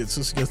your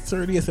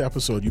 30th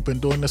episode? You've been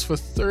doing this for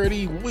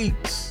 30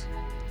 weeks.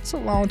 It's a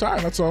long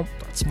time. That's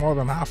more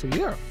than half a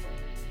year.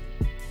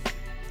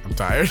 I'm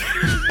tired.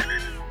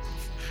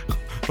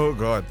 Oh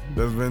God,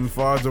 there's been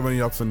far too many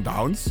ups and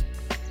downs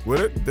with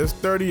it. There's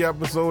 30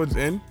 episodes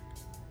in,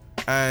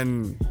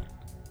 and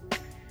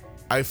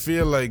I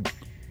feel like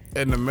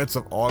in the midst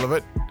of all of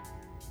it,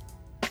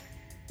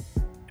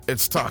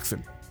 it's toxic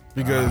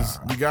because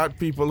you got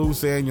people who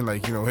saying you're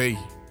like, hey,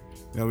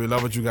 we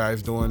love what you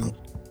guys doing.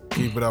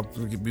 Keep it up.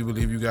 We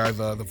believe you guys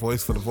are the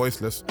voice for the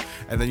voiceless.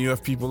 And then you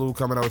have people who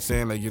coming out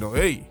saying like,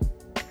 hey,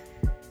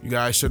 you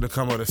guys shouldn't have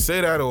come out to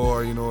say that,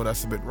 or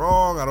that's a bit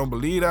wrong. I don't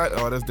believe that,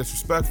 or that's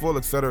disrespectful,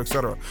 etc.,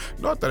 etc.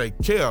 Not that I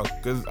care,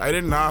 because I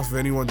didn't ask for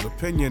anyone's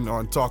opinion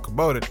on talk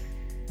about it.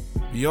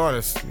 Be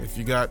honest. If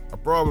you got a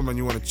problem and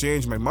you want to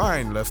change my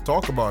mind, let's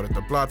talk about it.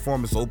 The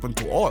platform is open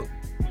to all.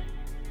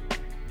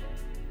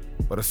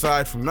 But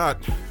aside from that,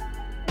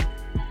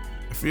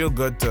 I feel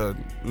good to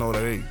know that,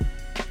 hey,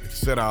 if you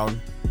sit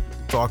down,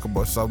 talk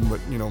about something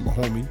with, my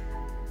homie,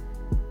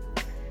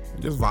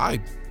 just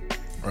vibe.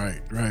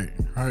 Right.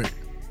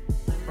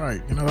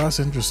 That's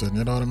interesting.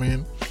 You know what I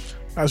mean?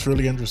 That's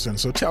really interesting.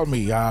 So tell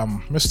me,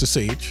 Mr.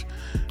 Sage,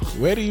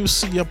 where do you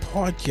see your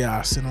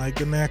podcast in like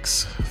the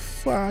next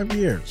 5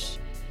 years?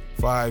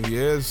 5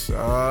 years?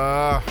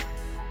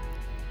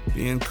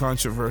 Being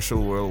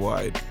controversial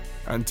worldwide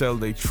until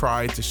they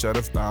try to shut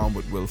us down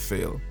but will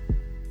fail.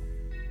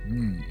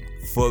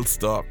 Full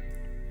stop.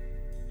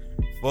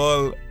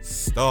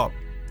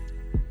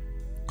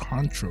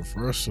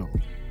 Controversial.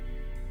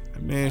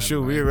 Man,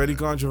 shoot, we already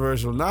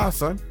controversial now,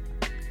 son.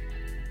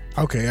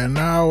 Okay, and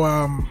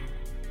now,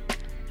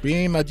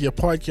 being that your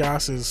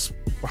podcast is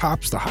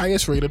perhaps the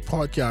highest rated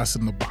podcast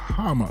in the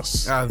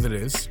Bahamas. As it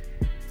is.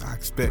 I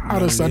expect. How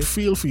does that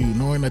feel for you,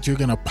 knowing that you're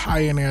going to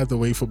pioneer the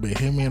way for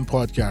Bahamian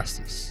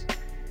podcasters?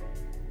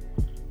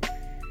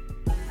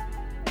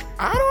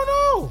 I don't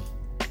know.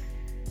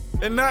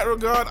 In that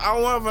regard, I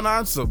don't have an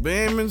answer.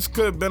 Bahamians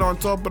could have been on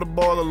top of the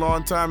ball a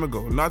long time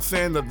ago. Not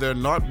saying that they're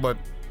not, but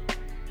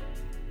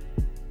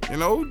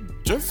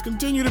just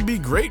continue to be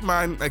great,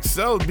 man.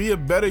 Excel, be a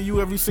better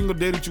you every single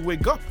day that you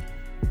wake up.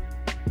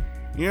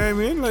 You know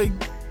what I mean? Like,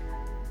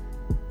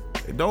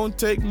 it don't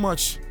take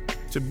much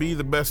to be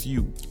the best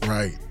you.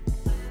 Right.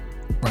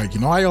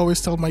 I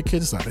always tell my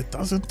kids that it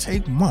doesn't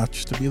take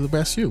much to be the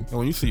best you. And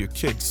when you say your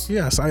kids.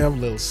 Yes, I have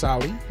little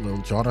Sally,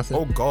 little Jonathan.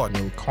 Oh, God.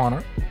 Little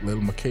Connor,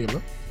 little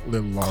Michaela,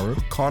 little Laura.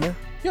 Connor?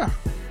 Yeah.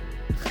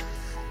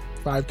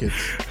 5 kids.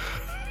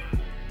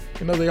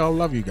 They all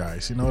love you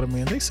guys. You know what I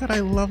mean? They said I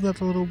love that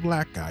little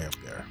black guy up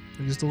there.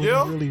 He's doing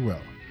really well.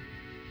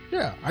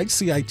 Yeah, I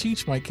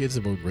teach my kids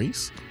about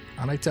race,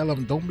 and I tell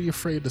them, don't be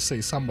afraid to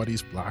say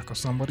somebody's black or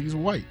somebody's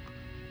white.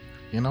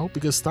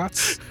 Because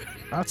that's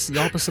the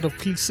opposite of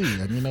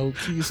PC. And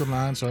Keys and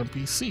Lance are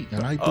PC,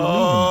 and I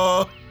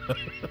believe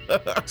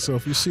in that. So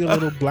if you see a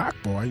little black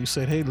boy, you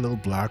said, hey, little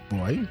black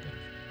boy,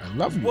 I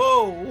love you.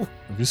 Whoa.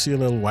 If you see a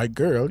little white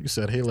girl, you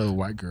said, hey, little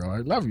white girl,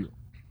 I love you.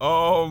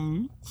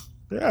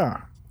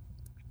 Yeah.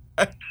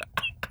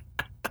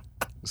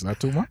 Is that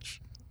too much?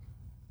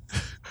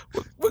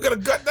 We're gonna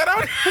gut that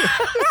out.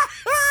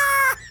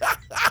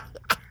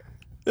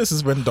 This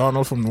has been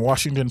Donald from the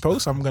Washington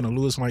Post. I'm gonna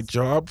lose my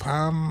job.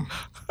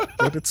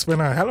 But it's been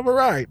a hell of a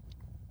ride.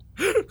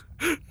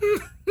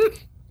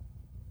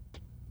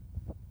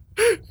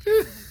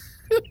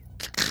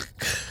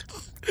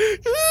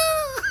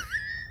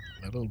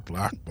 Little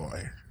black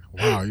boy.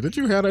 Wow, did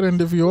you hear that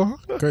interview?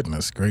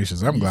 Goodness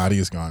gracious, I'm glad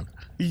he's gone.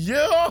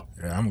 Yeah,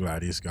 I'm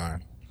glad he's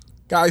gone.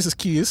 Guys, it's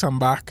Keys. I'm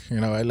back.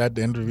 I let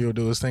the interview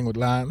do his thing with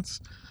Lance.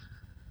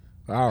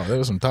 Wow, there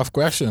were some tough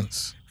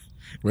questions.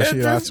 What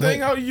she asked Interesting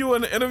me? how you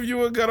and the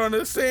interviewer got on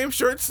the same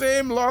shirt,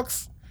 same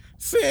locks,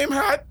 same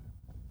hat,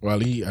 Well,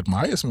 he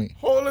admires me.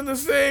 holding the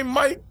same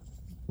mic,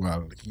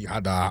 Well, he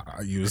had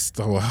used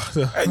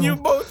the and you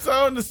both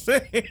sound the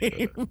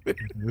same.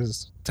 This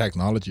is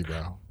technology,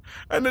 bro.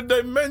 And the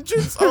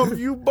dimensions of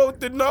you both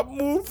did not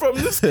move from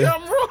this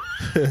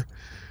camera.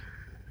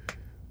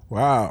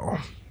 Wow.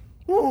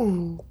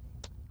 Woo.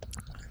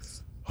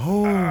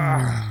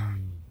 Oh.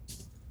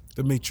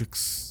 The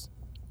Matrix.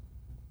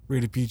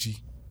 Rated PG.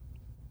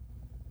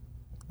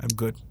 I'm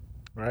good.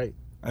 Right.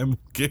 I'm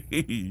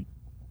okay.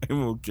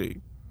 I'm okay.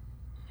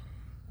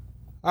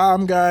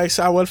 Guys,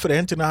 well, for the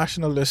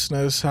international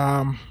listeners,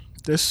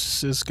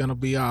 this is gonna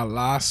be our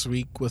last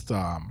week with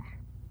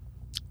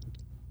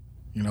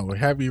with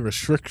heavy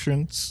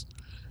restrictions.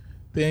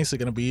 Things are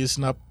gonna be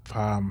easing up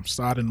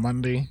starting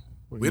Monday.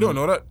 We don't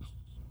know that.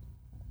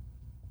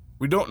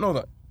 We don't know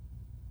that.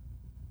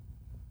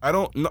 I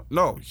don't know.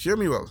 No, hear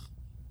me well.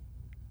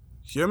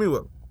 Hear me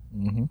well.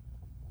 Mm-hmm.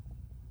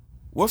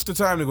 What's the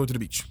time to go to the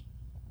beach?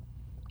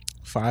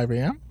 5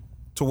 a.m.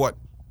 To what?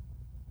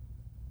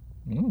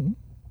 Mm-hmm.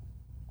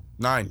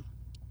 9.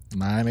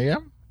 9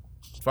 a.m.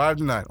 5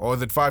 to 9. Or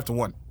is it 5 to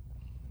 1?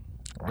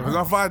 If it's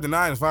not 5 to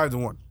 9, it's 5 to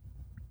 1.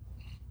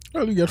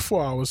 Well, you get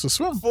 4 hours to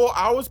swim. 4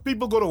 hours,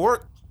 people go to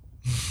work.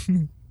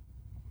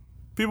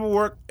 People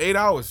work 8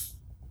 hours.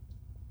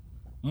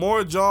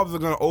 More jobs are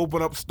going to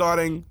open up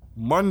starting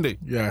Monday.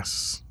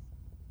 Yes.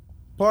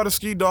 Part of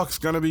ski dock's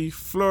going to be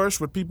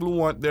flourished with people who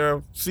want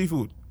their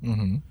seafood.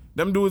 Mm-hmm.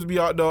 Them dudes be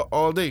out there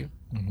all day.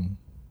 Mm-hmm.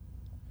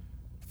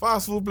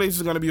 Fast food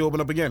places are going to be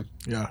open up again.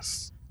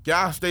 Yes.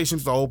 Gas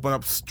stations are open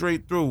up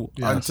straight through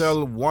Yes.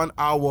 until 1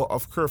 hour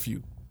of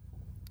curfew.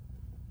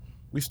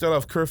 We still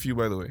have curfew,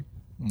 by the way.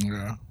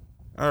 Yeah.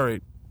 All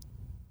right.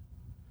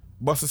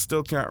 Buses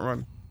still can't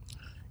run.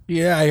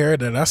 Yeah, I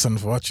heard that. That's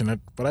unfortunate.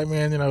 But I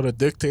mean, the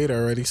dictator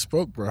already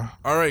spoke, bro.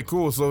 All right,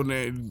 cool. So,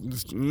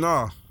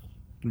 nah,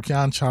 You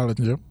can't challenge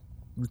him.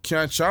 we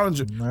can't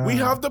challenge it. Nah. We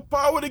have the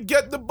power to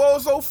get the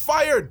bozo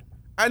fired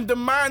and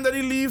demand that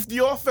he leave the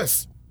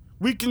office.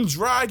 We can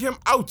drag him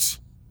out,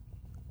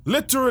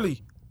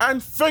 literally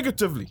and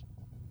figuratively,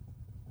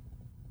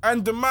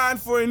 and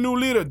demand for a new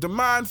leader,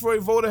 demand for a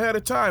vote ahead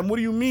of time. What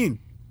do you mean?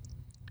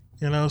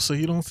 So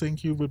you don't think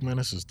Hubert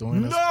Menace is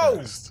doing his No.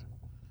 best?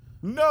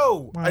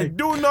 No, My I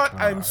do not.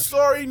 I'm God.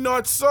 sorry,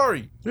 not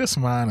sorry. This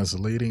man is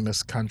leading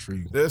this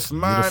country. This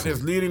man Beautiful.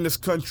 is leading this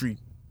country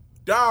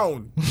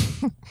down.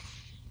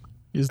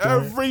 He's doing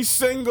Every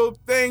single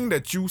thing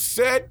that you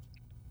said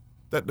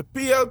that the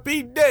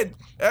PLP did,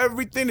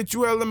 everything that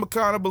you held them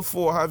accountable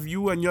for, have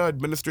you and your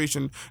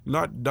administration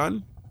not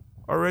done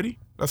already?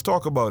 Let's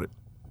talk about it.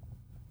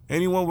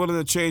 Anyone willing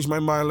to change my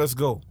mind, let's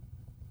go.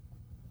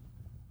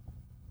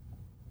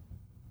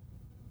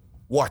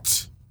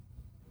 What?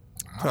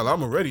 Hell,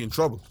 I'm already in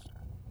trouble.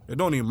 It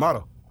don't even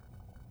matter.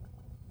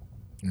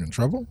 You in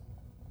trouble?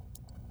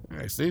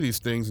 I say these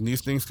things, and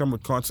these things come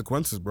with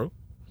consequences, bro.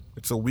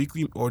 It's a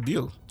weekly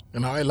ordeal.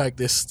 I like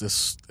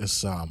this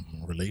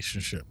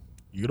relationship.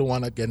 You don't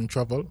want to get in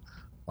trouble,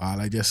 while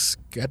I just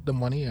get the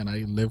money and I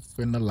live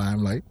in the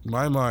limelight.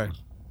 My.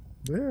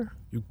 Yeah.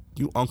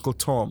 You Uncle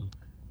Tom.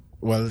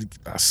 Well,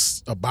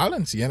 that's a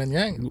balance, yin and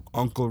yang. You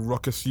Uncle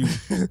Ruckus, you.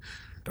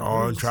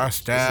 Don't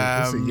trust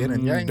it's a them, yin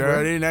and yang, bro.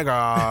 dirty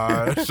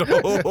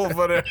niggas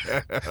over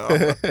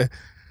there.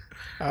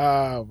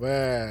 Oh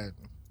man.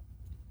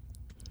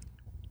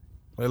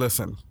 Hey,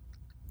 listen.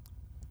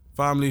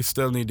 Families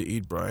still need to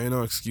eat, bro. Ain't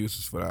no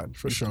excuses for that.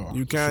 For sure,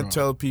 You for can't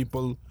sure. tell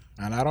people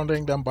And I don't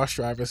think them bus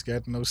drivers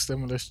get no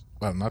stimulus.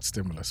 Well, not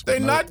stimulus. they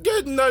but not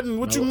getting nothing.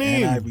 What no you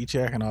mean? NIV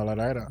check and all that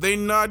either. They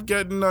not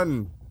getting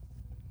nothing.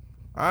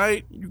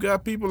 Alright, you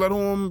got people at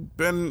home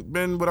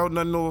been without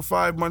nothing over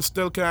 5 months,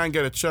 still can't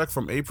get a check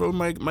from April,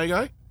 my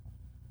guy.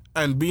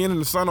 And being in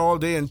the sun all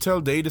day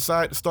until they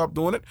decide to stop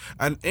doing it.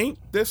 And ain't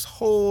this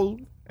whole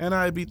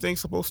NIB thing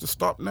supposed to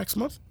stop next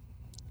month?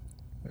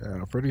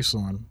 Yeah, pretty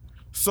soon.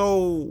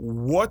 So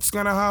what's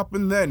gonna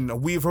happen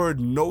then? We've heard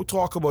no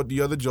talk about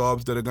the other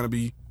jobs that are gonna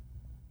be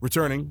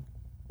returning,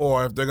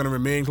 or if they're gonna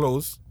remain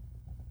closed.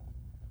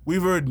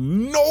 We've heard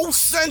no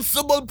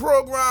sensible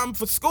program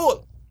for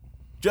school.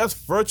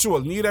 Just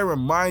virtual. Need I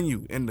remind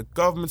you, in the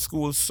government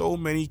schools, so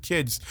many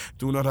kids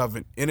do not have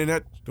an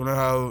internet, do not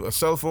have a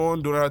cell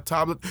phone, do not have a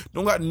tablet,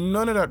 don't got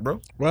none of that,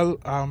 bro. Well,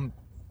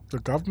 the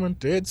government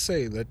did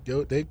say that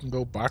they can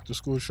go back to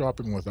school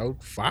shopping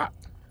without VAT.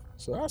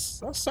 So that's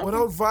something.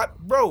 Without VAT,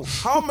 bro,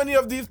 how many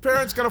of these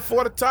parents can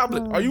afford a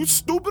tablet? Are you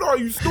stupid or are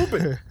you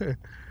stupid?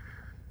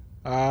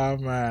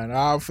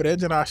 Man. For the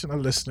international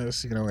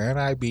listeners,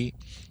 NIB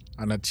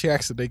and the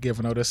checks that they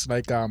giving out, it's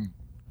like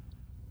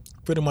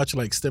pretty much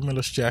like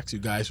stimulus checks you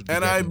guys would be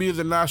NIB getting. is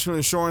the National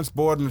Insurance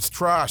Board and it's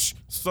trash.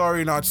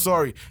 Sorry, not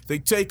sorry. They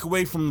take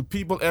away from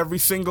people every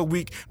single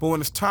week, but when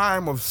it's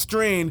time of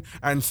strain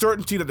and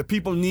certainty that the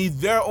people need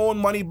their own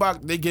money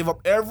back, they give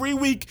up every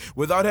week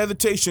without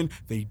hesitation.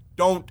 They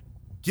don't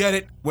get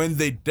it when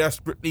they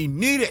desperately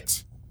need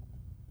it.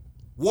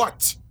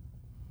 What?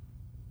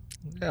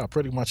 Yeah,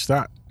 pretty much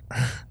that.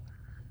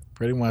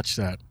 Pretty much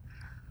that.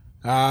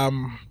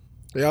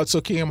 They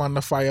also came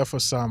under fire for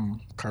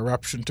some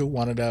corruption too.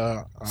 One of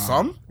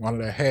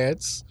the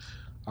heads,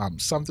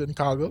 something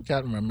Cargill,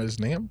 can't remember his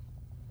name.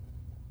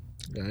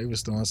 Yeah, he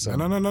was doing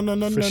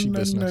some fishy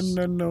business.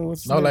 No.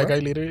 No, like I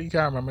literally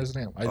can't remember his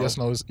name. I just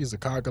know he's a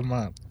Cargill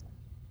man.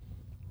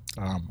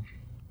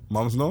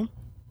 Mom's known?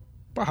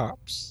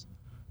 Perhaps.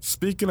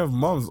 Speaking of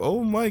mums,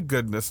 oh my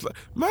goodness.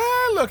 Man,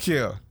 look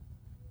here.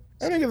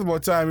 I think it's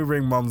about time we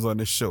bring mums on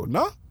this show,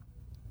 no?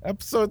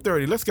 Episode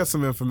 30. Let's get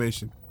some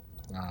information.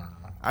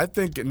 I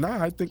think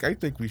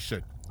we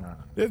should.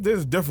 This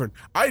is different.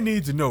 I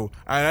need to know,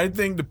 and I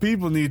think the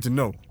people need to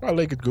know. Well,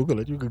 they could Google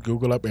it. You could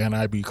Google up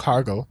NIB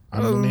Cargill,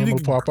 and the name will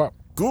pop up.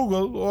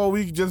 Google, or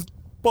we could just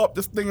pop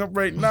this thing up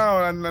right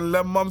now and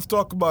let mums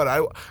talk about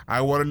it.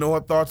 I want to know her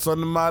thoughts on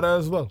the matter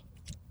as well.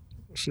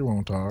 She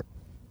won't talk.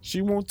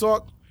 She won't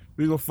talk?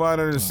 We're going to find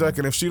her in a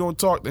second. If she don't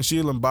talk, then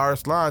she'll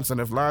embarrass Lance, and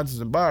if Lance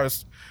is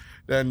embarrassed,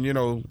 then, you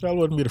know... That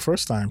wouldn't be the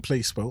first time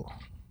play spoke.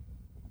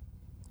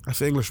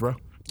 That's English, bro.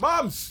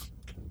 Moms!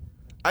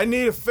 I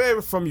need a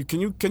favor from you. Can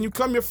you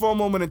come here for a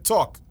moment and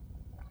talk?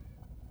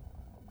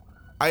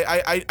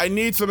 I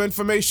need some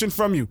information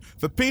from you.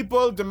 The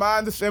people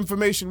demand this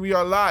information. We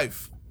are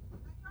live.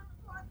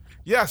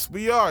 Yes,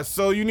 we are.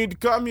 So you need to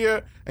come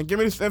here and give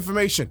me this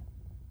information.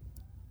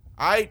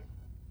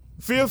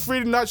 Feel free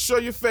to not show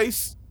your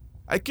face.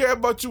 I care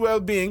about your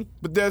well-being,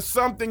 but there's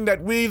something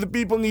that we, the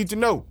people, need to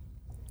know.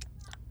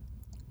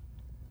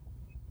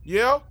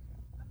 Yeah?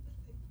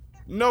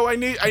 No, I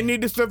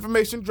need this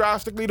information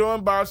drastically to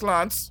embarrass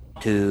Lance.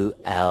 2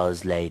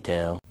 hours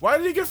later. Why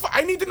did he get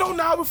I need to know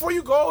now before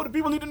you go. The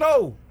people need to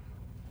know.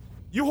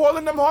 You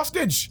holding them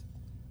hostage.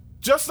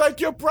 Just like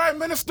your prime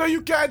minister,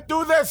 you can't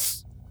do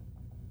this.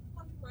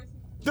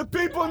 The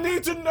people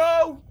need to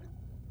know.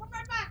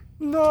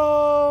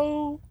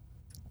 No.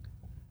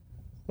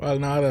 Well,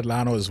 now that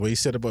Lano has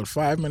wasted about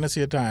 5 minutes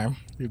of your time,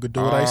 you could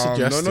do what I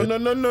suggested.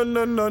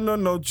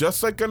 No.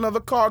 Just like another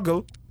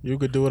Cargill. You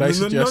could do what I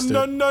suggested.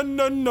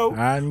 No.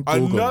 And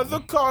Google. Another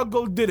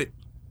Cargill did it.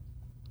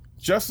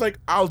 Just like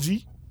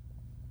Algie.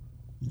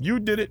 You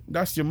did it.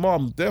 That's your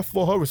mom.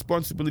 Therefore, her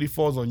responsibility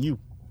falls on you.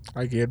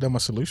 I gave them a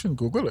solution.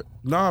 Google it.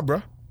 Nah,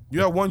 bruh.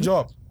 You have one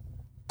job.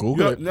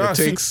 Google it. It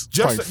takes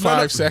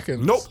 0.5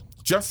 seconds. Nope.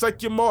 Just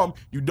like your mom,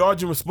 you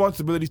dodging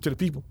responsibilities to the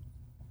people.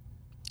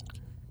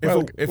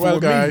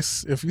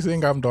 Guys, if you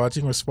think I'm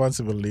dodging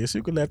responsibilities,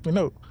 you could let me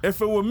know. If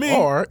it were me.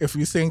 Or if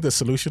you think the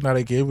solution that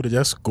I gave you to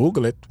just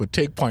Google it would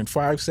take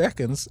 0.5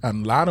 seconds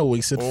and Lana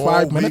wasted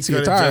 5 minutes of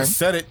your time.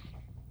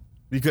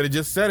 We could have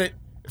just said it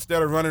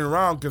instead of running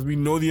around because we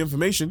know the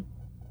information.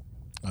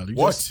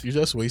 You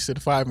just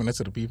wasted 5 minutes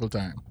of the people's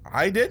time.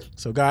 I did?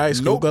 So guys,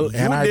 Google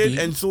NIB. You did,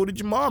 and so did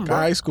your mom, bro.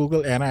 Guys,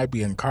 Google NIB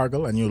and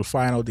Cargill, and you'll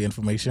find out the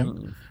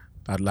information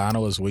that Lana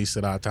has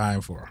wasted our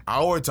time for.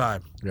 Our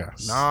time?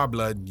 Yes. Nah,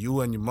 blood.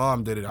 You and your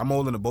mom did it. I'm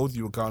holding both of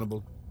you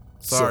accountable.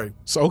 Sorry.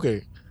 So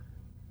okay.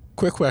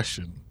 Quick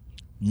question.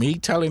 Me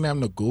telling them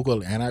to Google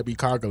NIB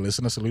Cargill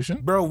isn't a solution?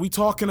 Bro, we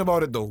talking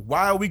about it, though.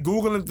 Why are we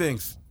Googling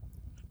things?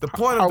 The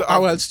point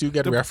how else do you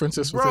get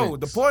references for things?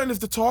 The point is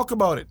to talk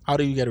about it. How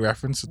do you get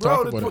references to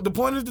talk about it? The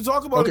point is to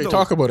talk about it, Okay,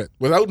 talk about it.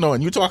 Without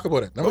knowing, you talk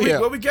about it.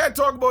 We can't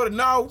talk about it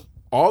now.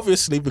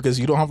 Obviously, because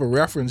you don't have a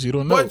reference, you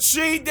don't know. But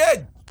she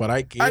did. But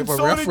I gave a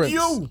so reference. Did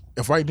you.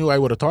 If I knew, I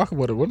would have talked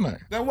about it, wouldn't I?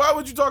 Then why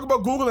would you talk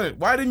about Googling it?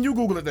 Why didn't you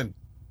Google it then?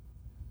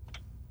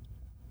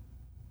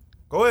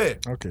 Go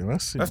ahead. Okay,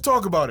 let's see. Let's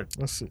talk about it.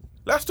 Let's see.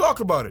 Let's talk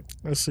about it.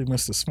 Let's see,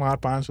 Mr.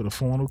 Smart Pants with a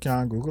phone who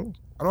can't Google.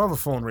 I don't have a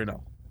phone right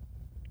now.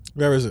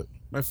 Where is it?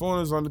 My phone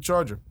is on the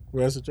charger.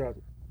 Where's the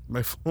charger?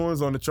 My phone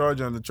is on the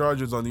charger, and the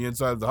charger's on the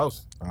inside of the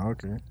house. Oh,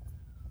 okay.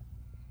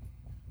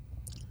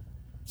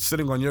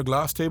 Sitting on your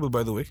glass table,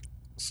 by the way.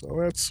 So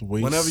let's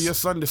waste. Whenever your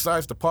son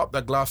decides to pop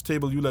that glass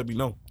table, you let me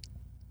know.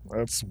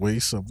 Let's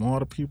waste of more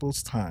of the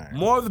people's time.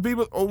 More of the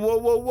people. Oh,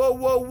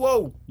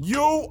 whoa!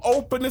 You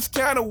open this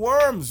can of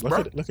worms,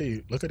 bro. Look at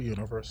you. Look at the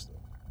universe. Though.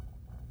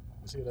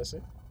 You see what I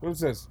say? What is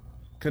this?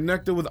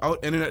 Connected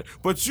without internet.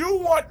 But you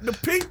want the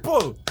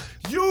people.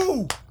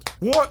 You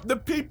want the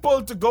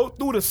people to go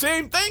through the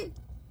same thing.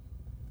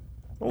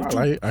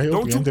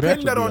 Don't you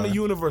pin that on the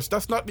universe?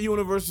 That's not the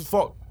universe's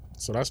fault.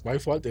 So that's my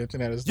fault. The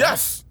internet is.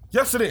 Yes,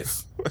 it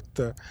is. What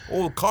the?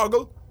 Old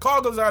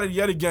Cargill's at it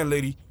yet again,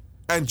 lady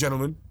and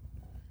gentlemen.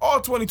 All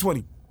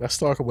 2020. Let's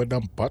talk about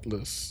them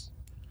butlers.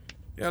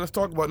 Yeah, let's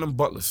talk about them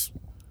butlers.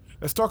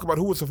 Let's talk about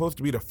who was supposed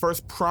to be the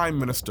first prime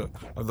minister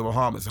of the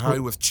Bahamas and how he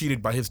was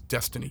cheated by his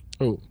destiny.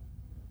 Who?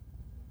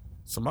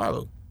 So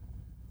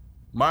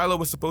Milo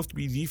was supposed to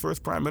be the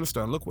first prime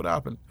minister, and look what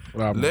happened.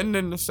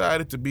 Lyndon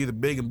decided to be the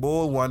big and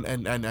bold one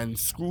and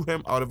screw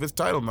him out of his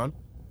title, man.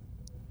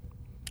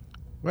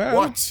 Well,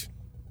 what?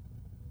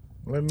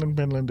 Lyndon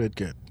Pinland did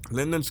good.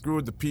 Lyndon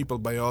screwed the people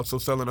by also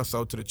selling us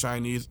out to the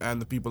Chinese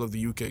and the people of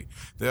the UK.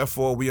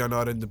 Therefore, we are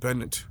not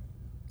independent.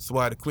 That's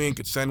why the Queen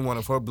could send one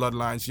of her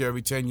bloodlines here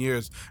every 10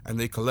 years, and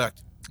they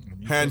collect.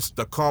 Hence,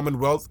 the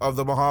Commonwealth of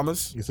the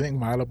Bahamas. You think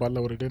Milo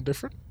Butler would have done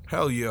different?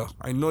 Hell yeah.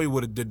 I know he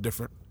would have did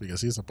different.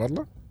 Because he's a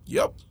butler?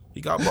 Yep.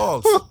 He got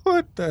balls.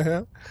 What the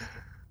hell?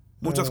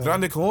 Muchas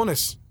grande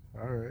cojones.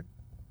 All right.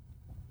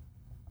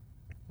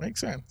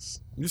 Makes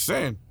sense. I'm just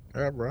saying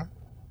Yeah, bro.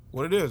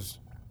 what it is.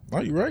 No,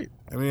 you're right.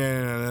 I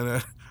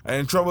mean, I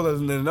in trouble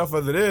enough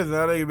as it is.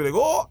 Now they can be like,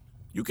 oh,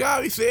 you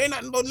can't be saying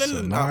nothing about So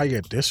nothing. now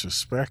you're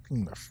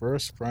disrespecting the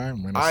first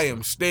prime minister. I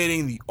am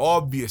stating the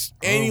obvious.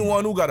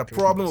 Anyone who got a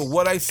problem with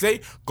what I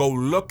say, go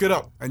look it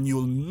up, and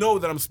you'll know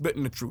that I'm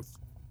spitting the truth.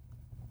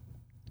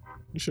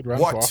 You should run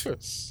What? for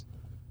office.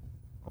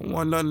 I don't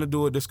want nothing to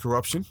do with this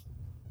corruption.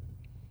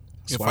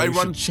 That's If why I you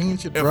run, should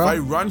change it, if bro. I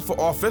run for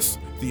office,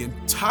 the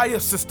entire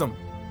system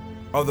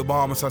of the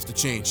Bahamas has to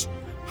change.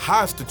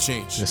 Has to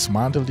change.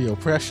 Dismantle the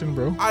oppression,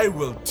 bro. I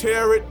will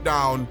tear it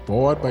down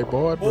Board by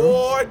board, bro.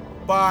 board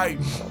by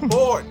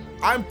board.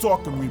 I'm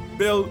talking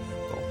rebuild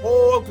the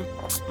whole.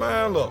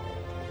 Man, look,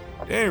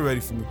 they ain't ready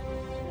for me.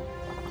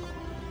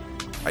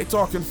 I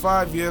talk in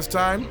 5 years'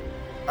 time.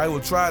 I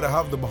will try to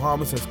have the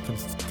Bahamas as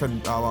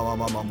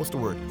what's the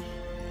word?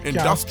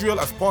 Industrial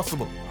as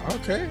possible.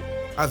 Okay.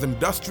 As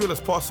industrial as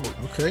possible.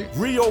 Okay.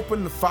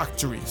 Reopen the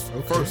factories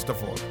first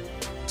of all.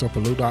 To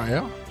pollute our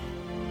air.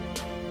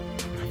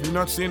 Have you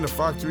not seen the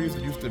factories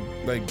that used to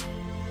like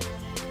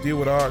deal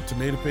with our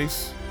tomato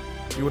paste,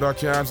 deal with our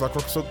cans, our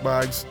crook soak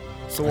bags,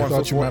 so I on and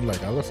thought so you forth? meant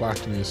like other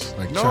factories,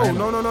 like No, China.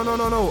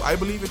 no. I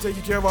believe in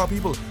taking care of our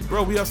people.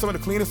 Bro, we have some of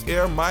the cleanest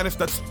air minus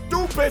that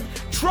stupid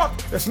truck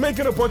that's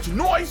making a bunch of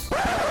noise.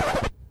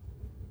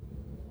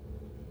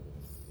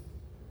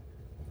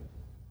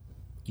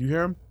 Do you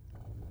hear him?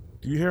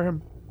 Do you hear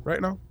him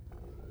right now?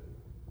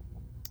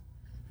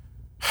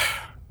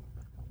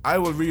 I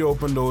will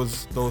reopen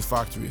those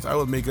factories. I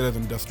will make it as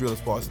industrial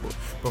as possible,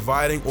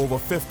 providing over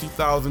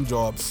 50,000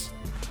 jobs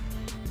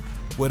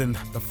within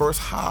the first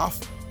half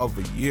of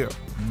the year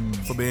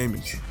for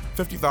Bahamians.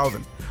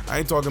 50,000. I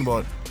ain't talking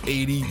about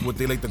 80, what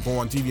they like to go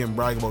on TV and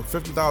brag about.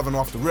 50,000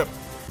 off the rip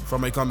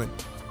from my coming.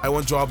 I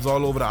want jobs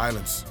all over the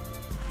islands.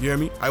 You hear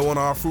me? I want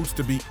our fruits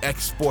to be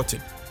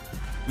exported.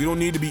 We don't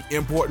need to be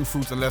importing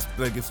fruits unless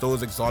like it's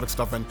those exotic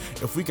stuff. And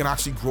if we can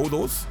actually grow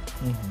those,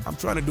 I'm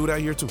trying to do that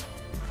here too.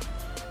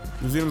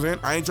 You see what I'm saying?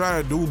 I ain't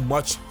trying to do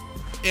much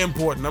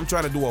importing. I'm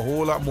trying to do a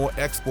whole lot more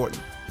exporting.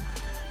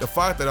 The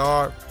fact that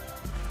our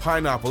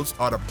pineapples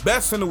are the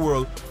best in the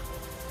world,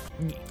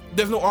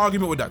 there's no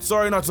argument with that.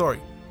 Sorry, not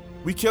sorry.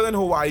 We killing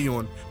Hawaii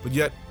on, but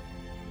yet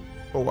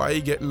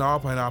Hawaii getting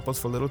our pineapples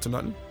for little to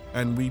nothing,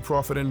 and we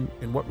profit in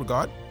what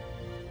regard?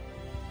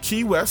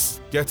 Key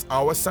West gets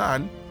our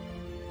sand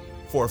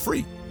for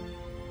free.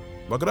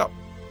 Look it up.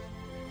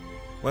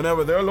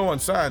 Whenever they're low on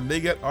sand, they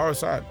get our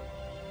sand.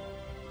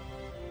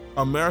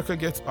 America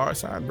gets our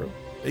sand, bro.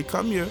 They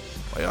come here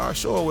by our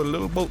shore with a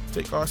little boat,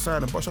 take our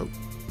sand and push out.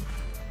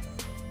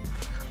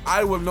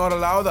 I will not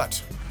allow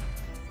that.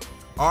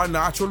 Our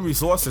natural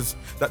resources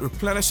that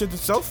replenishes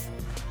itself,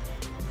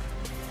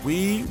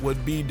 we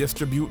would be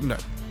distributing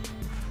that.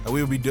 And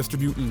we will be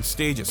distributing in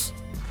stages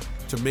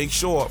to make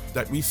sure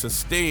that we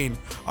sustain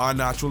our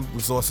natural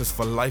resources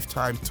for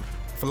lifetimes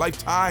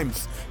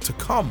to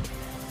come.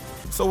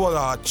 So will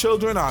our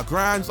children, our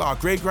grands, our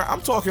great-grand,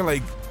 I'm talking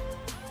like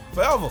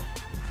forever.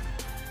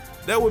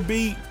 There would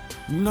be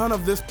none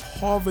of this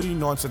poverty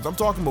nonsense. I'm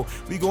talking about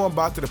we going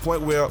back to the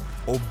point where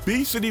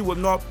obesity will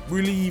not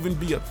really even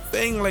be a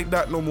thing like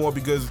that no more,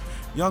 because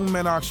young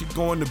men are actually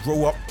going to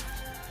grow up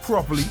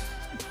properly,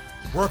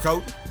 work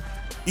out,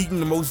 eating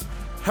the most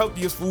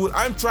healthiest food.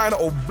 I'm trying to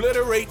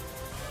obliterate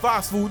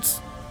fast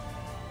foods.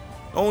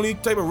 The only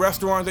type of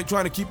restaurants they're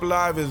trying to keep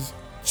alive is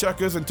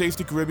Checkers and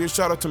Tasty Caribbean.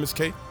 Shout out to Miss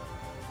K.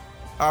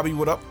 Abby,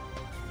 what up?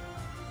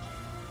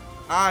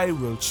 I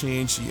will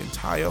change the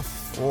entire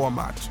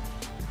format.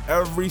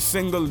 Every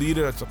single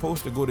leader that's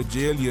supposed to go to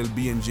jail, you'll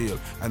be in jail.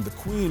 And the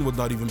Queen would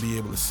not even be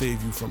able to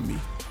save you from me.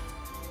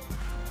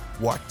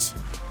 What?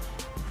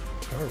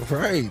 All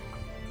right.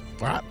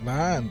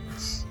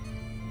 Batman's.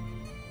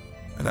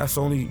 And that's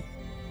only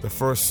the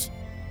first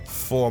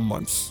 4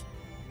 months.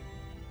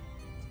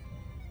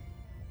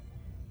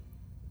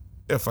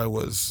 If I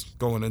was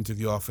going into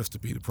the office to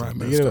be the prime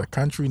Leader minister. the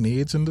country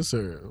needs and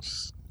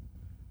deserves.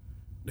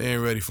 They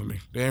ain't ready for me.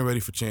 They ain't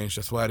ready for change.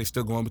 That's why they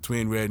still going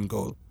between red and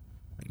gold.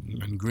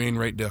 And green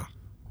right there.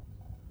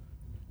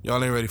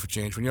 Y'all ain't ready for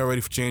change. When y'all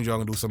ready for change, y'all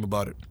gonna do something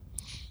about it.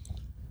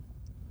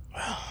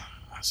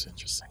 That's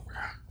interesting,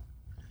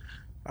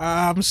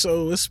 bro.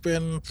 So it's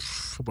been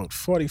about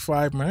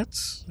 45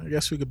 minutes. I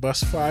guess we could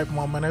bust 5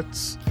 more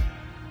minutes.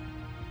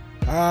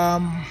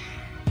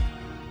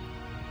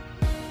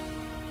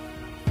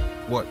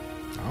 What?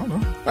 I don't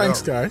know.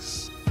 Thanks,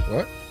 guys.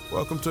 What?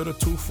 Welcome to the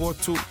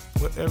 242.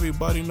 Where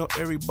everybody know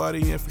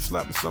everybody. If you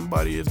slapping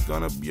somebody, it's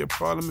gonna be a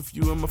problem if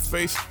you in my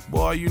face.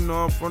 Boy, you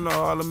know I'm from the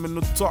Harlem and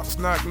the talk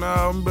snack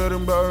now. I'm better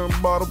than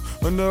bottom.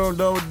 And now I'm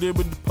there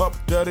with the pop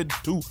daddy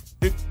too.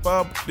 Big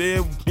pop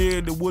there,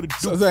 yeah, the what it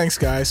do. So thanks,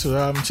 guys,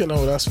 for chilling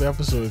with us for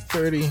episode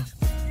 30.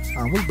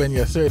 We've been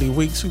here 30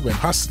 weeks. We've been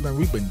hustling.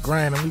 We've been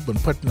grinding. We've been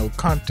putting out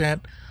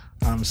content.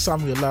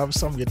 Some you love,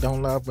 some you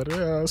don't love, but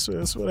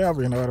it's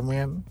whatever, you know what I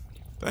mean?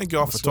 Thank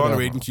y'all for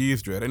tolerating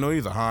Keys Dread. I know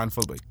he's a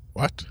handful, but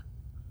What?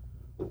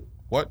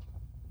 what?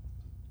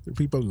 The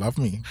people love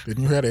me.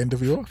 Didn't you hear the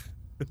interviewer?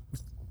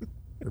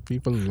 The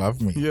people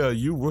love me. Yeah,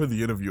 you were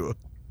the interviewer.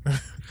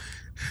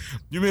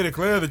 You made it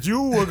clear that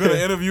you were going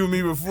to interview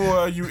me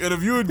before you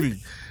interviewed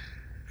me.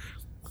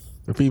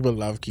 The people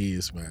love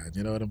Keys, man.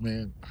 You know what I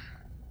mean?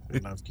 They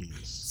love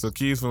Keys. So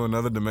Keys from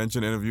another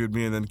dimension interviewed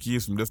me, and then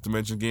Keys from this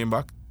dimension came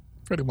back?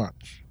 Pretty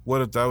much.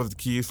 What if that was the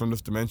Keys from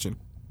this dimension?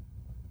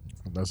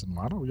 It doesn't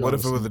matter. What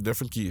if it was a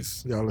different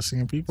Keys? Y'all the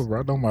same people,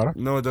 bro. It don't matter.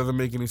 No, it doesn't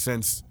make any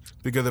sense.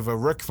 Because if a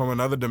Rick from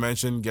another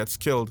dimension gets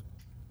killed,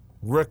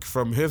 Rick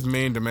from his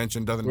main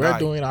dimension doesn't We're die.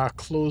 doing our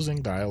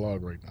closing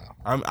dialogue right now.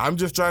 I'm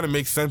just trying to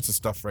make sense of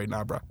stuff right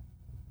now, bro.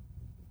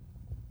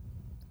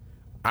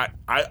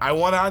 I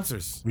want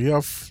answers. We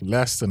have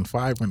less than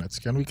 5 minutes.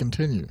 Can we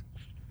continue?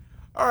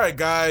 All right,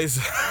 guys.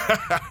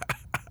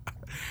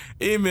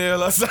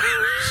 Email us.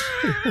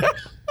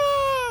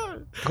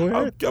 Go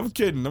ahead. I'm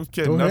kidding.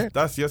 Go ahead.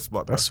 That's your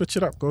spot. Bro. Let's switch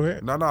it up. Go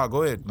ahead. No,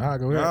 go ahead. Nah,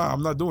 go ahead. Nah,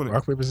 I'm not doing it.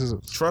 Rock, paper,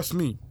 scissors. Trust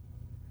me.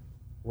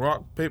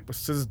 Rock, paper,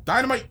 scissors.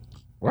 Dynamite.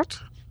 What?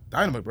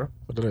 Dynamite, bro.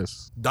 What it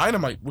is?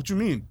 Dynamite. What you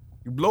mean?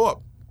 You blow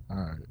up. All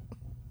right.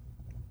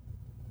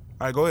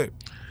 All right, go ahead.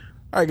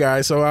 All right,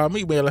 guys. So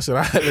email us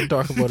at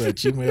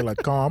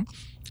islandtalkabout@gmail.com.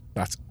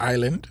 That's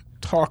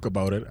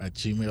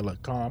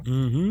islandtalkabout@gmail.com.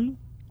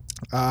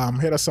 Mm-hmm.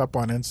 Hit us up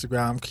on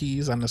Instagram,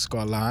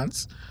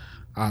 keys_lines.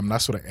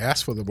 That's what I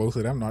asked for the both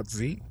of them, not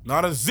Z.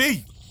 Not a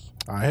Z.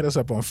 Hit us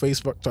up on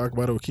Facebook, Talk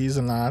About It with Keys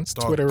and Lines.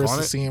 Doggone Twitter is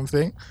the it. same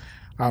thing.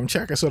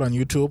 Check us out on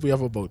YouTube. We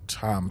have about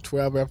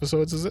 12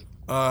 episodes, is it?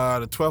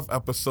 The 12th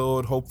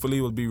episode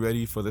hopefully will be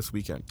ready for this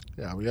weekend.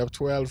 Yeah, we have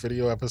 12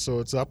 video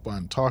episodes up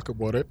on Talk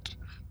About It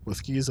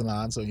with Keys and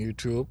Lines on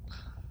YouTube.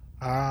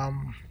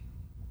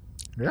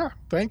 Yeah,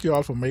 thank you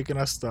all for making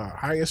us the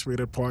highest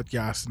rated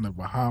podcast in the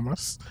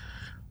Bahamas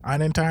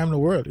and in time in the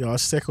world. Y'all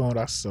stick on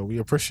us, so we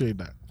appreciate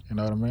that. You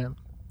know what I mean?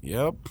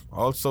 Yep.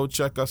 Also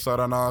check us out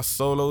on our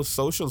solo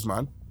socials,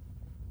 man.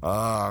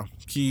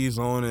 Keys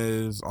on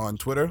is on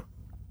Twitter.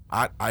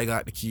 I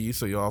got the keys,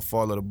 so y'all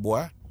follow the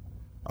boy.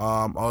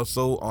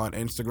 Also on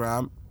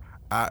Instagram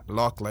at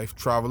Lock Life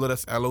Traveler.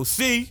 That's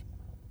LOC,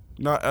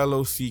 not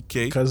LOCK.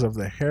 Because of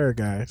the hair,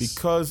 guys.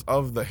 Because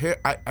of the hair.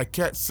 I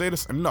can't say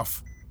this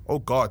enough. Oh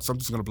God,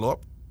 something's gonna blow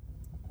up.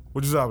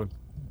 What just happened?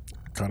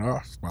 Cut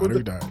off.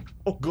 Battery died.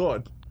 Oh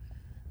God.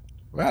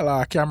 Well,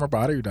 our camera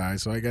battery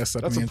died, so I guess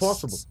That's means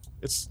impossible.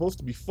 It's supposed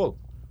to be full.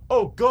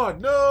 Oh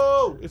God,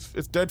 no!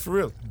 It's dead for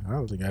real.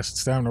 I guess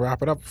it's time to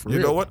wrap it up. For You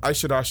real. know what? I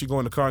should actually go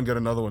in the car and get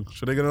another one.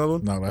 Should I get another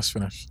one? No, let's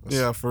finish.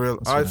 Yeah, for real.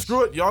 let's All right, finish.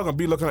 screw it. Y'all gonna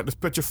be looking at this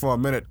picture for a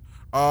minute.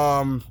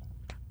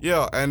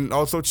 Yeah, and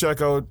also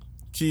check out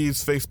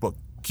Keys Facebook.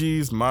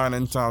 Keys Mine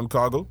in Town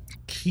Cargo.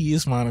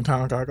 Keys, man, in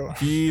town, Chicago.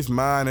 Keys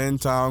Mine in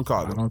Town I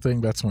Cargo. don't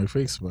think that's my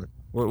Facebook.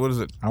 What is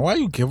it? And why are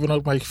you giving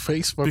up my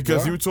Facebook?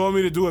 Because bro? you told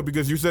me to do it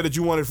because you said that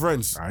you wanted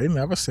friends. I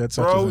never said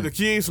such a Bro, thing. the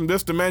Keys from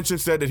this dimension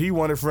said that he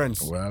wanted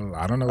friends. Well,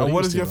 I don't know. And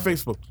what you is your doing.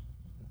 Facebook?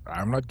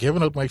 I'm not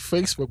giving up my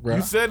Facebook, bro.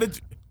 You said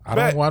that. I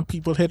don't want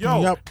people hitting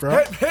me up,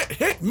 bro.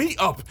 Hit me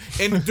up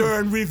in the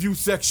during review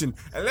section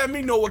and let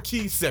me know what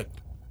Keys said.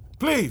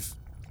 Please,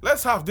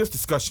 let's have this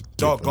discussion.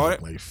 Doggone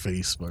it. My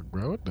Facebook,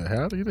 bro. What the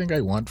hell? Do you think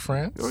I want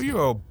friends? Yo,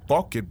 you're a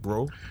bucket,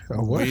 bro.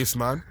 A what? Waste,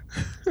 man.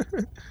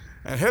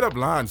 And hit up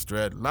Lance,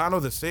 Dread.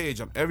 Lano the Sage.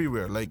 I'm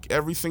everywhere. Like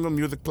every single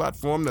music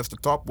platform that's the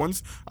top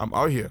ones, I'm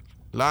out here.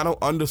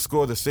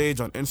 Lano_the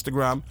Sage on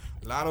Instagram.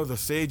 Lano the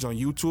Sage on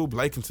YouTube.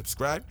 Like and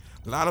subscribe.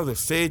 Lano the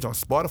Sage on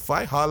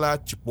Spotify. Holla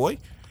at your boy.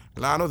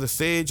 Lano the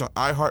Sage on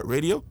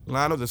iHeartRadio.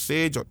 Lano the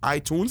Sage on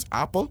iTunes,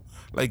 Apple.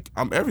 Like,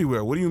 I'm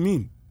everywhere. What do you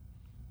mean?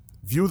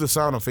 View the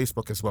sound on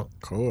Facebook as well.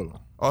 Cool.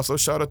 Also,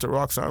 shout out to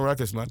Rock Sound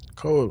Records, man.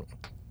 Cool.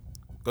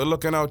 Good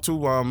looking out too.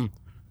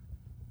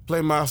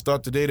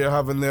 Playmaster today. They're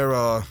having their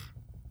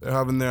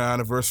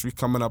anniversary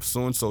coming up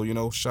soon. So, you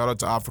know, shout out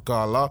to Africa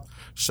Allah.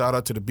 Shout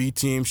out to the B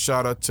team.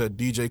 Shout out to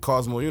DJ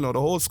Cosmo. You know,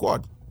 the whole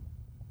squad.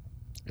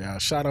 Yeah,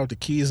 shout out to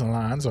Keys and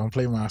Lines on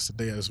Playmaster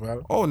Day as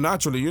well. Oh,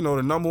 naturally, you know,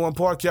 the #1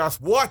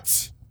 podcast.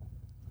 What?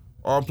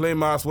 On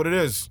Playmaster, what it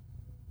is.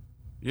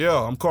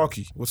 Yeah, I'm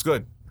Corky. What's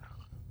good?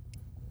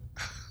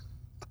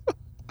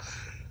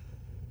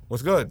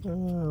 What's good?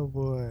 Oh,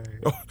 boy.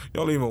 You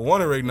don't even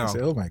want it right now. I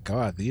say, oh, my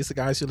God. These are the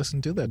guys you listen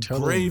to that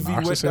tell Gravy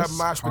with that narcissists,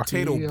 mashed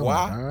cocky, potato, oh, boy.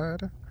 my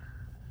God.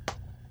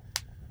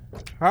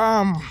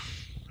 I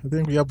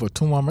think we have about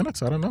 2 more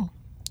minutes. I don't know.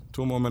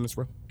 2 more minutes,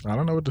 bro. I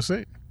don't know what to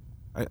say.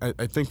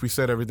 I think we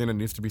said everything that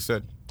needs to be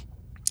said.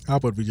 How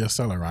about we just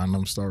tell a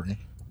random story?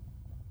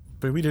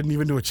 But we didn't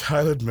even do a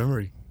childhood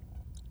memory.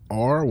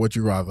 Or would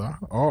you rather?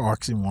 Or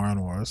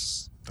oxymoron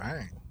was,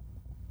 dang.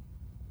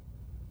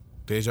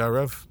 Deja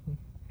Rev.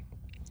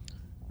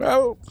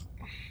 Well,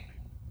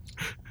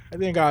 I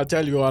think I'll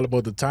tell you all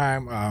about the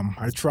time I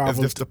Is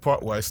traveled. this the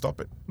part where I stop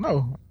it?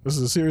 No, this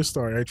is a serious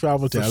story. I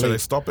traveled So to should LA. I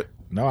stop it?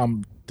 No,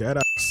 I'm dead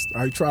ass.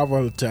 I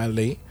traveled to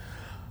LA.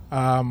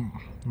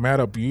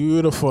 Met a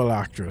beautiful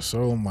actress.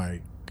 Oh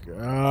my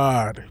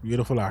God.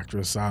 Beautiful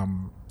actress.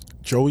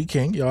 Joey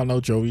King. Y'all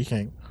know Joey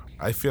King.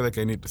 I feel like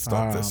I need to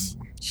stop this.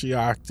 She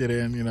acted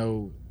in,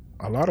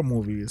 a lot of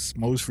movies.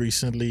 Most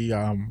recently,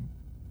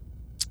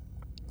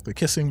 the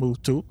kissing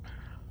move too.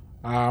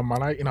 And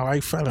I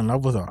fell in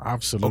love with her.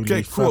 Absolutely.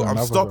 Okay, cool. I'm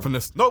stopping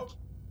this. Nope.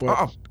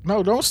 But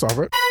no, don't stop it.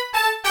 Bring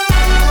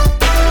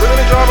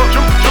the drama,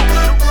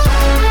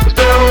 Cause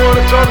they don't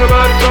wanna talk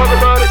about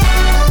it,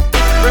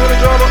 Bring the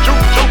drama,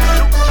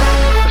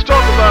 Let's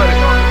talk about it.